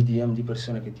ai miei DM di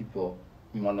persone che tipo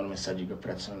mi mandano messaggi che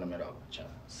apprezzano la mia roba. Cioè,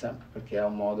 sempre, perché è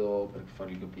un modo per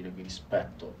fargli capire che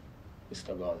rispetto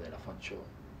questa cosa e la faccio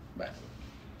bene.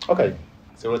 Ok,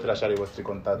 se volete lasciare i vostri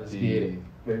contatti...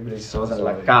 SOSA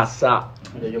alla cassa.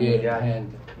 Io Mundial,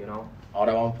 you know.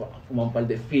 Ahora vamos un par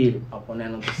de film a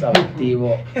ponernos, tu sabes,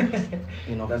 attivo.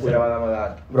 Y nos Stasera vado a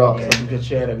Madar. Bro, è stato un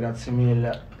piacere, grazie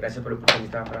mille. Grazie per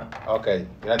l'opportunità, Fra. Ok,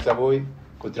 grazie a voi,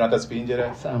 continuate a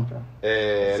spingere. Sempre.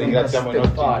 Sempre ringraziamo i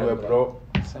nostri due pro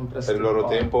Sempre per il loro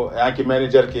stepare. tempo e anche il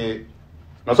manager che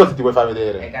non so se ti vuoi far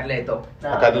vedere. Carletto.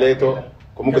 A Carleto,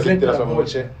 comunque Carleto sentite la è sua la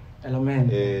voce È la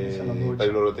mente, e la voce. per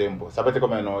il loro tempo. Sapete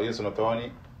com'è noi? Io sono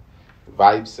Tony,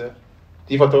 Vibes,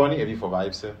 tifo Tony e vivo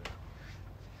Vibes.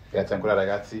 Grazie ancora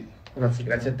ragazzi, Grazie.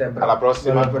 Grazie a te, bro. alla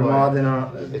prossima Bella per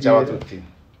Modena. e ciao a tutti.